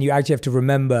 and then you actually have to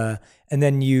remember, and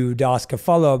then you'd ask a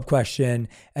follow-up question.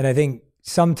 And I think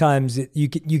sometimes you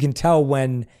can tell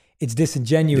when it's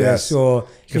disingenuous, or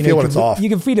you can feel when it's off. You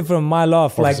can feel it from a mile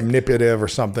off, or like it's manipulative or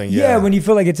something. Yeah, when you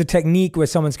feel like it's a technique where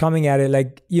someone's coming at it,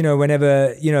 like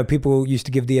whenever people used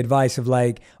to give the advice of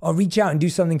like, oh, reach out and do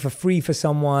something for free for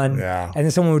someone, and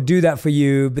then someone would do that for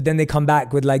you, but then they come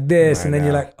back with like this, and then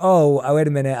you're like, oh, wait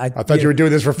a minute, I thought you were doing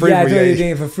this for free. Yeah, I thought you were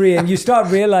doing it for free, and you start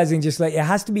realizing just like it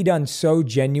has to be done so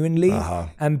genuinely,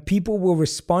 and people will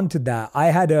respond to that.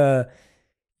 I had a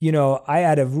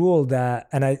rule that,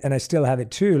 and I still have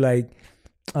it too. Like,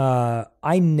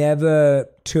 I never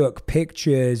took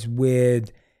pictures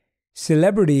with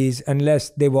celebrities,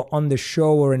 unless they were on the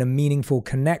show or in a meaningful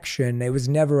connection, it was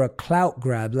never a clout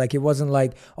grab. Like, it wasn't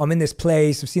like, oh, I'm in this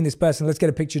place, I've seen this person, let's get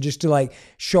a picture just to like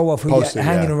show off who you're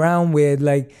hanging around with.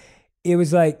 Like, it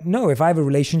was like, no, if I have a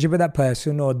relationship with that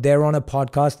person, or they're on a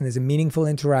podcast and there's a meaningful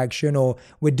interaction, or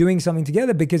we're doing something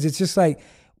together, because it's just like,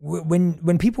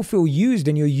 when people feel used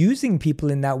and you're using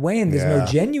people in that way and there's no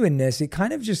genuineness, it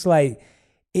kind of just like,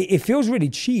 it feels really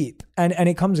cheap, and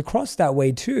it comes across that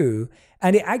way too.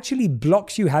 And it actually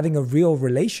blocks you having a real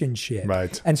relationship.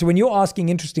 Right. And so when you're asking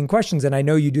interesting questions, and I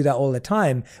know you do that all the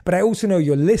time, but I also know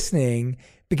you're listening,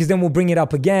 because then we'll bring it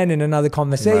up again in another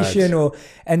conversation. Right.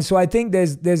 And so I think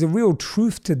there's a real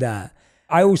truth to that.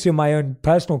 I also, in my own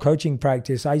personal coaching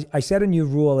practice, I set a new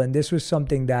rule, and this was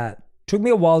something that took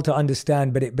me a while to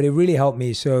understand, but it really helped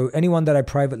me. So anyone that I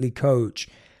privately coach,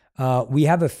 we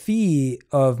have a fee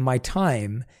of my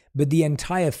time, but the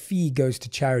entire fee goes to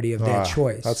charity of their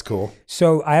choice. That's cool.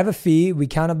 So I have a fee. We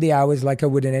count up the hours like I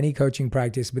would in any coaching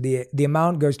practice, but the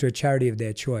amount goes to a charity of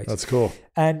their choice. That's cool.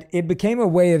 And it became a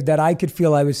way of that I could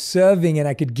feel I was serving and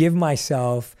I could give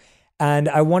myself. And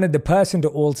I wanted the person to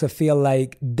also feel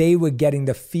like they were getting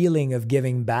the feeling of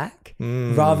giving back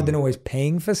rather than always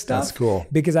paying for stuff. That's cool.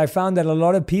 Because I found that a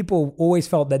lot of people always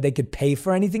felt that they could pay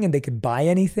for anything and they could buy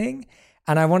anything.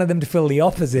 And I wanted them to feel the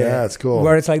opposite. Yeah, that's cool.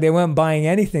 Where it's like they weren't buying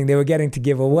anything, they were getting to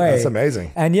give away. That's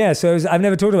amazing. And yeah, so I've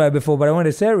never talked about it before, but I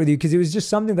wanted to share it with you because it was just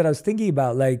something that I was thinking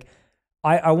about. Like,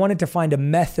 I wanted to find a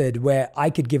method where I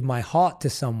could give my heart to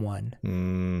someone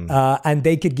and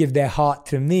they could give their heart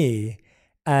to me.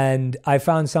 And I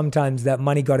found sometimes that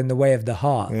money got in the way of the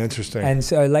heart. Interesting. And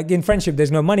so like in friendship,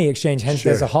 there's no money exchange, hence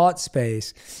there's a heart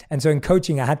space. And so in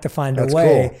coaching, I had to find a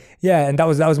way. Cool. Yeah, and that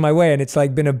was my way. And it's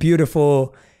like been a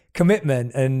beautiful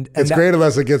commitment. And it's great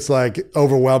unless it gets like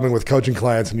overwhelming with coaching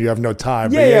clients and you have no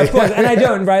time. Yeah, of course. And I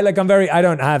don't, right? Like I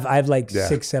have like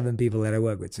 6-7 people that I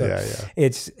work with. So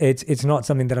it's not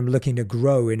something that I'm looking to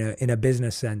grow in a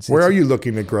business sense. Where are you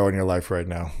looking to grow in your life right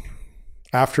now?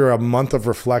 After a month of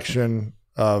reflection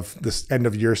of this end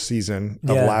of year season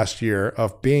of last year,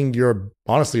 of being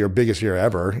honestly your biggest year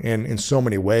ever in so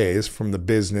many ways, from the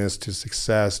business to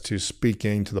success to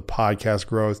speaking to the podcast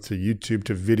growth to YouTube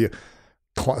to video,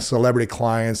 celebrity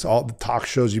clients, all the talk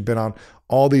shows you've been on,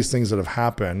 all these things that have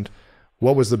happened.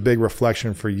 What was the big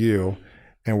reflection for you,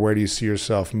 and where do you see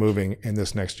yourself moving in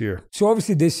this next year? So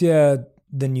obviously this year,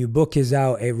 the new book is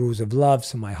out, 8 Rules of Love.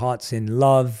 So my heart's in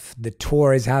love. The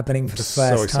tour is happening for the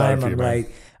first time.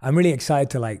 I'm really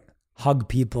excited to like hug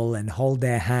people and hold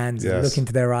their hands and look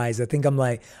into their eyes. I think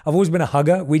I've always been a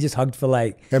hugger. We just hugged for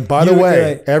like. And by the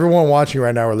way, everyone watching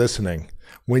right now or listening,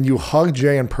 when you hug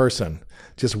Jay in person,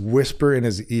 just whisper in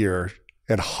his ear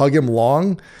and hug him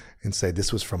long and say,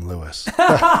 "This was from Lewis."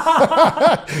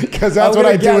 Because that's what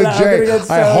I do with Jay.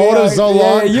 I hold him so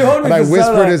long and I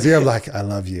whisper in his ear, I'm like, "I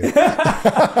love you."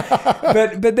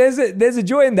 But there's a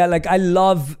joy in that. Like, I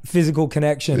love physical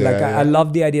connection. I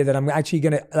love the idea that I'm actually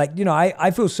going to,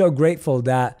 I feel so grateful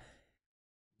that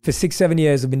for 6-7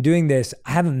 years I've been doing this.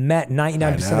 I haven't met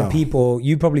 99% of people.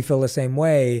 You probably feel the same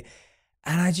way.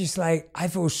 And I just I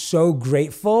feel so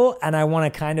grateful, and I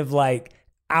want to kind of like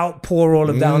outpour all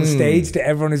of that on stage to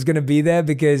everyone who's going to be there,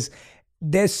 because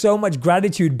there's so much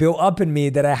gratitude built up in me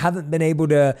that I haven't been able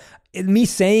to, me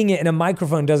saying it in a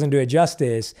microphone doesn't do it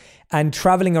justice, and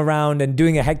traveling around and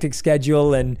doing a hectic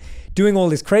schedule and doing all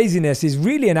this craziness is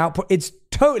really an output. It's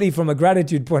totally from a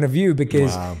gratitude point of view,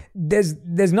 because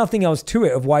there's nothing else to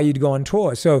it of why you'd go on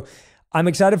tour. So I'm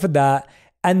excited for that.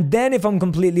 And then, if I'm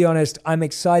completely honest, I'm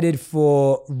excited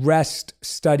for rest,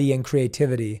 study, and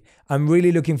creativity. I'm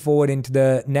really looking forward into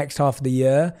the next half of the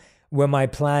year, where my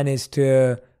plan is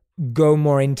to go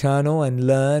more internal and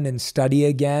learn and study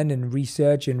again and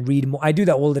research and read more. I do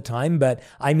that all the time, but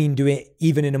I mean do it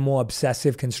even in a more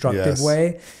obsessive, constructive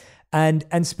way, and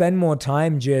spend more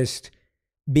time just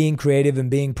being creative and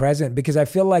being present, because I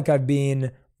feel like I've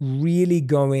been really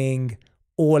going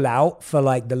all out for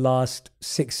like the last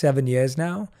 6-7 years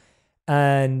now.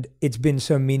 And it's been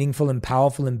so meaningful and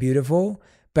powerful and beautiful.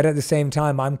 But at the same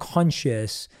time, I'm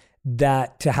conscious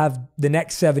that to have the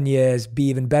next 7 years be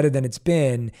even better than it's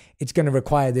been, it's going to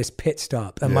require this pit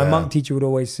stop. And my monk teacher would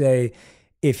always say,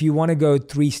 if you want to go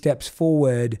 3 steps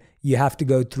forward, you have to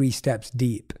go 3 steps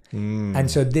deep. And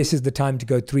so this is the time to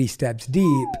go 3 steps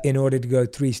deep in order to go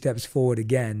 3 steps forward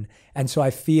again. And so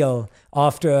I feel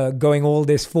after going all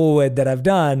this forward that I've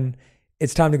done,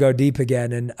 it's time to go deep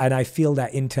again. And I feel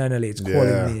that internally it's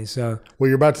calling me. So, well,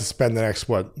 you're about to spend the next,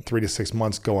 3 to 6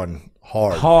 months going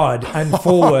hard and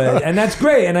forward. And that's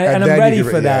great. And I'm ready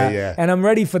for that. Yeah. And I'm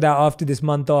ready for that after this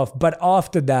month off. But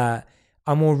after that,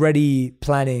 I'm already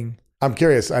planning I'm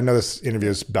curious. I know this interview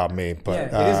is about me, but,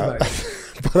 Yeah, it is about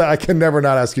you. but I can never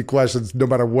not ask you questions no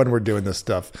matter when we're doing this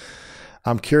stuff.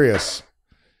 I'm curious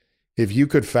if you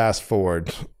could fast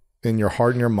forward in your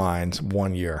heart and your mind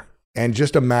 1 year and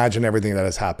just imagine everything that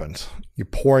has happened. You're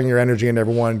pouring your energy into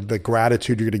everyone, the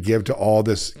gratitude you're going to give to all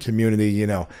this community, you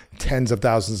know, tens of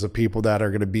thousands of people that are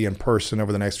going to be in person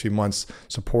over the next few months,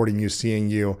 supporting you, seeing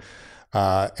you.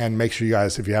 And make sure you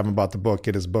guys, if you haven't bought the book,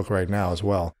 get his book right now as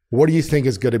well. What do you think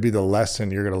is going to be the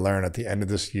lesson you're going to learn at the end of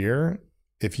this year?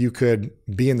 If you could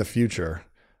be in the future,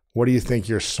 what do you think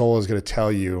your soul is going to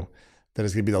tell you that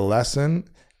is going to be the lesson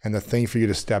and the thing for you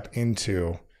to step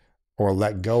into or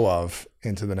let go of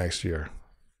into the next year?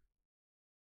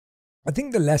 I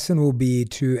think the lesson will be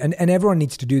to, and everyone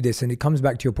needs to do this, and it comes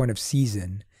back to your point of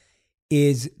season,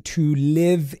 is to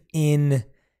live in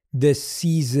the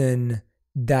season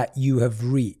that you have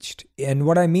reached. And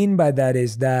what I mean by that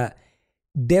is that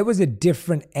there was a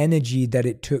different energy that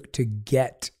it took to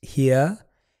get here,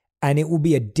 and it will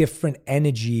be a different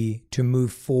energy to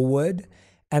move forward.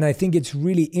 And I think it's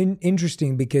really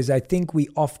interesting because I think we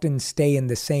often stay in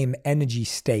the same energy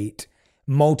state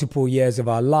multiple years of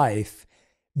our life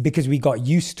because we got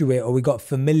used to it or we got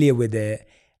familiar with it.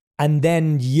 And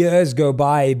then years go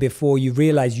by before you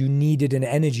realize you needed an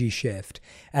energy shift.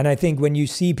 And I think when you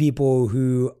see people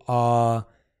who are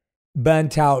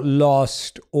burnt out,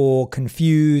 lost, or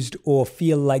confused, or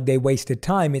feel like they wasted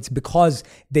time, it's because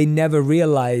they never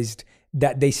realized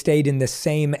that they stayed in the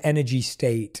same energy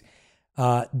state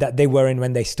that they were in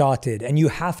when they started. And you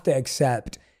have to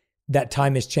accept that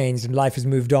time has changed and life has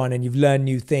moved on and you've learned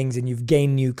new things and you've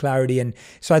gained new clarity. And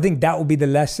so I think that will be the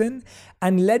lesson.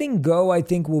 And letting go, I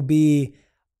think, will be,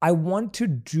 I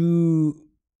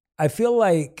feel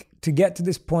like to get to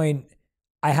this point,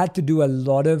 I had to do a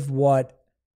lot of what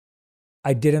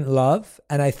I didn't love.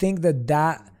 And I think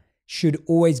that should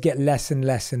always get less and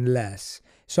less and less.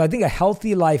 So I think a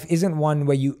healthy life isn't one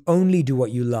where you only do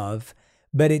what you love,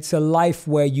 but it's a life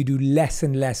where you do less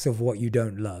and less of what you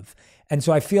don't love. And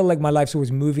so I feel like my life's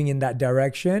always moving in that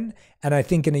direction. And I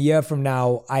think in a year from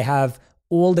now, I have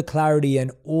all the clarity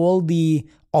and all the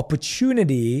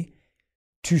opportunity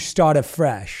to start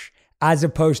afresh, as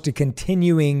opposed to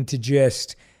continuing to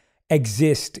just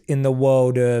exist in the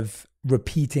world of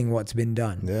repeating what's been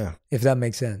done. Yeah. If that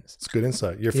makes sense. It's good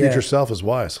insight. Your future self is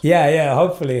wise. Yeah.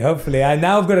 Hopefully. And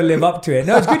now I've got to live up to it.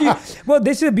 No, it's good. Well,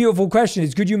 this is a beautiful question.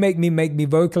 It's good you make me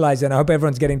vocalize, and I hope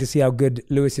everyone's getting to see how good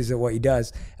Lewis is at what he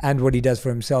does and what he does for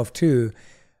himself too.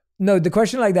 No, the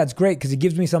question like that's great because it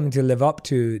gives me something to live up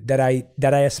to that I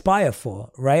aspire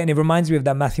for, right? And it reminds me of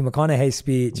that Matthew McConaughey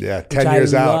speech. Yeah, 10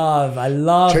 years out. I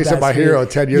love Chasing that My speech. Hero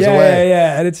 10 years away.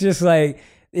 Yeah. And it's just like,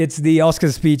 it's the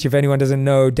Oscar speech. If anyone doesn't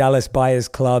know, Dallas Buyers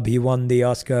Club, he won the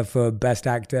Oscar for Best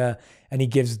Actor, and he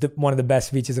gives one of the best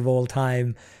speeches of all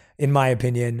time, in my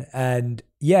opinion. And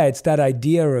yeah, it's that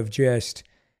idea of just,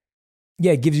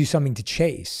 it gives you something to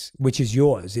chase, which is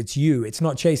yours. It's you. It's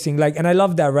not chasing and I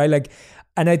love that, right?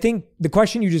 And I think the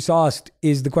question you just asked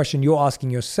is the question you're asking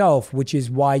yourself, which is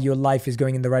why your life is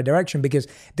going in the right direction. Because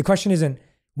the question isn't,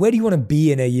 where do you want to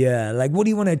be in a year? What do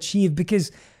you want to achieve?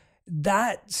 Because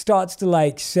that starts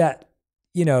to set,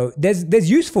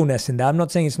 there's usefulness in that. I'm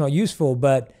not saying it's not useful,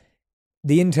 but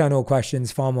the internal question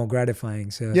is far more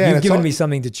gratifying. So you've given me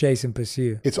something to chase and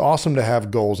pursue. It's awesome to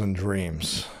have goals and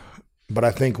dreams. But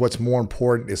I think what's more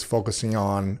important is focusing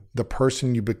on the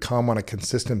person you become on a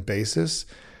consistent basis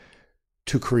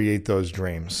to create those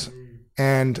dreams.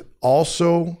 And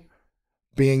also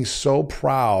being so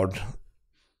proud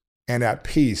and at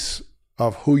peace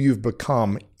of who you've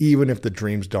become, even if the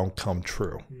dreams don't come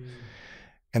true.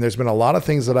 And there's been a lot of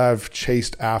things that I've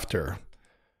chased after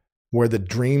where the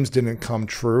dreams didn't come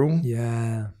true.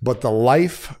 Yeah. But the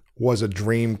life was a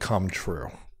dream come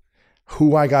true.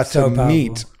 Who I got to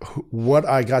meet, what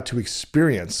I got to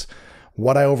experience,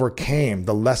 what I overcame,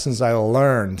 the lessons I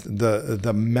learned,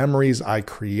 the memories I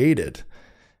created.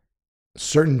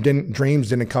 Certain dreams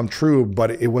didn't come true,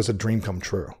 but it was a dream come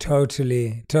true.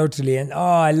 Totally. And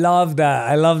I love that.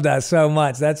 I love that so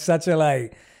much. That's such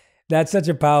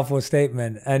a powerful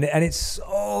statement. And it's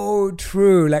so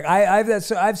true. I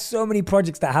have so many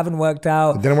projects that haven't worked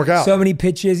out. It didn't work out. So many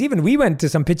pitches. Even we went to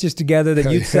some pitches together that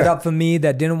you'd set up for me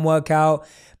that didn't work out.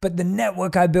 But the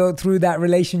network I built through that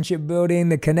relationship building,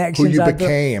 the connections who I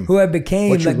became,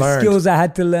 the skills I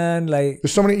had to learn.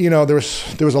 There's so many, there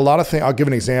was a lot of things. I'll give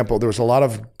an example. There was a lot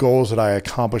of goals that I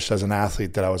accomplished as an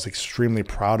athlete that I was extremely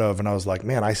proud of. And I was like,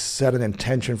 man, I set an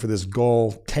intention for this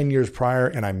goal 10 years prior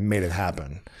and I made it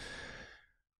happen.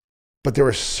 But there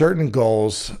were certain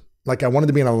goals, I wanted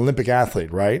to be an Olympic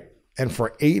athlete, right? And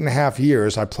for 8.5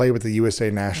 years, I played with the USA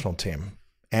national team.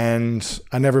 and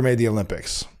I never made the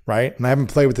Olympics, right? And I haven't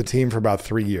played with the team for about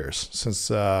 3 years,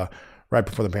 since right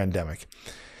before the pandemic.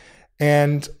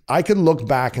 And I could look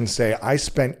back and say, I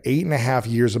spent 8.5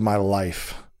 years of my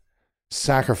life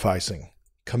sacrificing,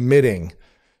 committing,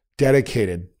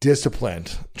 dedicated,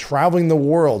 disciplined, traveling the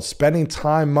world, spending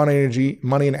time, money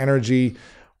and energy,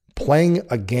 playing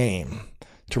a game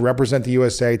to represent the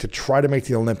USA, to try to make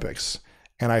the Olympics.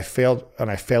 And I failed it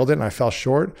and I fell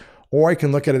short. Or I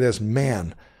can look at it as,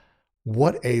 man,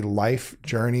 what a life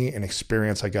journey and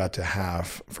experience I got to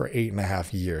have for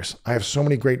 8.5 years. I have so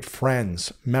many great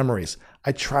friends, memories.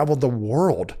 I traveled the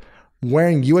world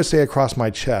wearing USA across my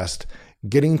chest,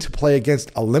 getting to play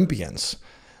against Olympians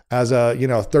as a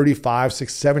 35,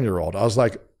 6, 7-year-old. I was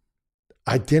like,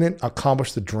 I didn't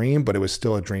accomplish the dream, but it was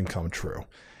still a dream come true.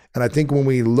 And I think when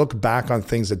we look back on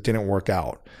things that didn't work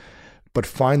out, but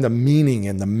find the meaning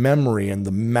and the memory and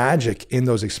the magic in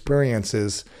those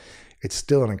experiences, it's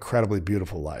still an incredibly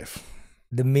beautiful life.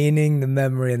 The meaning, the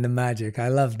memory, and the magic. I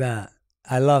love that.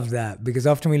 I love that, because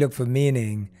often we look for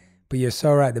meaning, but you're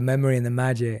so right, the memory and the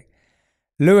magic.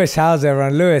 Lewis, how's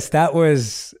everyone? Lewis, that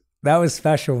was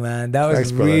special, man. That was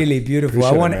Thanks, really beautiful.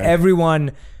 I want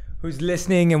everyone who's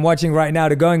listening and watching right now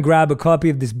to go and grab a copy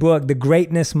of this book, The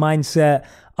Greatness Mindset.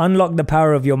 Unlock the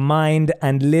power of your mind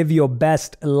and live your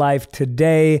best life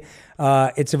today.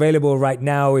 It's available right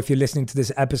now. If you're listening to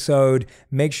this episode,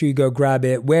 make sure you go grab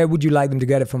it. Where would you like them to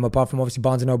get it from, apart from obviously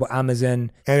Barnes & Noble,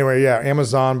 Amazon? Anywhere, yeah.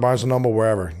 Amazon, Barnes & Noble,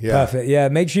 wherever. Yeah. Perfect. Yeah.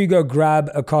 Make sure you go grab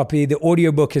a copy. The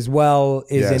audiobook as well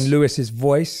is in Lewis's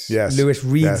voice. Yes. Lewis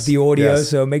reads the audio. Yes.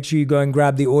 So make sure you go and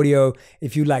grab the audio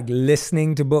if you like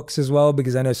listening to books as well,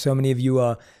 because I know so many of you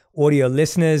are audio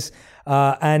listeners.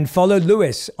 And follow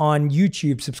Lewis on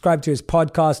YouTube, subscribe to his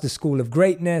podcast, The School of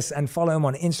Greatness, and follow him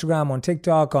on Instagram, on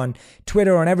TikTok, on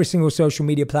Twitter, on every single social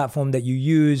media platform that you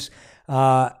use.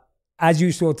 As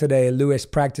you saw today, Lewis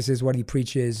practices what he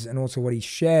preaches, and also what he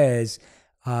shares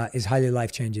is highly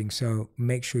life-changing. So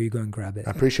make sure you go and grab it.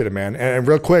 I appreciate it, man. And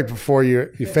real quick, before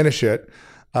you finish it,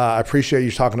 I appreciate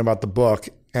you talking about the book.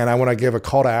 And I want to give a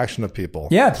call to action to people.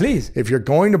 Yeah, please. If you're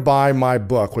going to buy my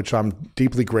book, which I'm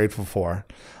deeply grateful for,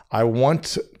 I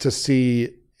want to see,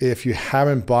 if you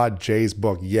haven't bought Jay's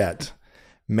book yet,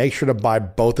 make sure to buy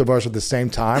both of us at the same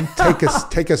time. Take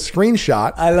a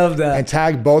screenshot. I love that. And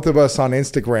tag both of us on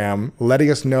Instagram,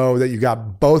 letting us know that you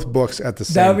got both books at the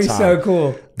same time. That'd be so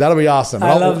cool. That'll be awesome.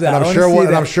 I love that. And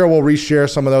I'm sure we'll reshare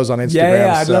some of those on Instagram.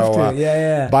 Yeah, I'd love to.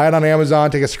 Yeah. Buy it on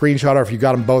Amazon, take a screenshot, or if you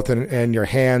got them both in your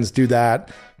hands, do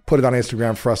that. Put it on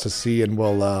Instagram for us to see, and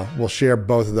we'll share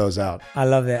both of those out. I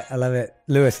love it.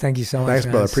 Lewis, thank you so much. Thanks,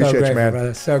 man. Brother. Appreciate you, man.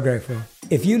 Brother. So grateful.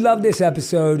 If you love this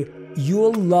episode,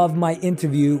 you'll love my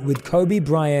interview with Kobe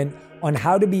Bryant on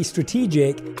how to be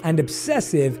strategic and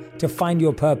obsessive to find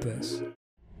your purpose.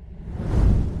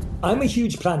 I'm a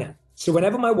huge planner. So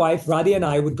whenever my wife, Radhi, and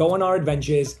I would go on our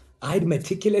adventures, I'd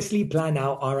meticulously plan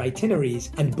out our itineraries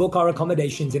and book our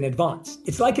accommodations in advance.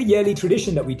 It's like a yearly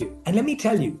tradition that we do. And let me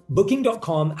tell you,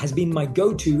 Booking.com has been my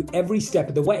go-to every step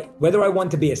of the way. Whether I want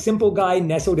to be a simple guy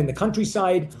nestled in the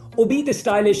countryside or be the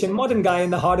stylish and modern guy in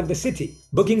the heart of the city,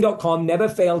 Booking.com never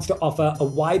fails to offer a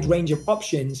wide range of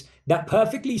options that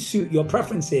perfectly suit your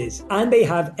preferences, and they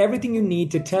have everything you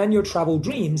need to turn your travel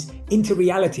dreams into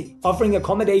reality, offering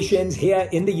accommodations here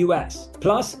in the US.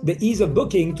 Plus, the ease of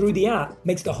booking through the app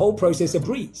makes the whole process a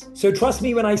breeze. So trust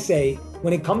me when I say,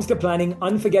 when it comes to planning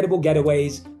unforgettable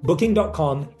getaways,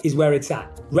 Booking.com is where it's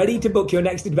at. Ready to book your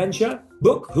next adventure?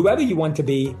 Book whoever you want to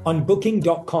be on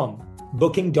Booking.com.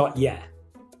 Booking.yeah.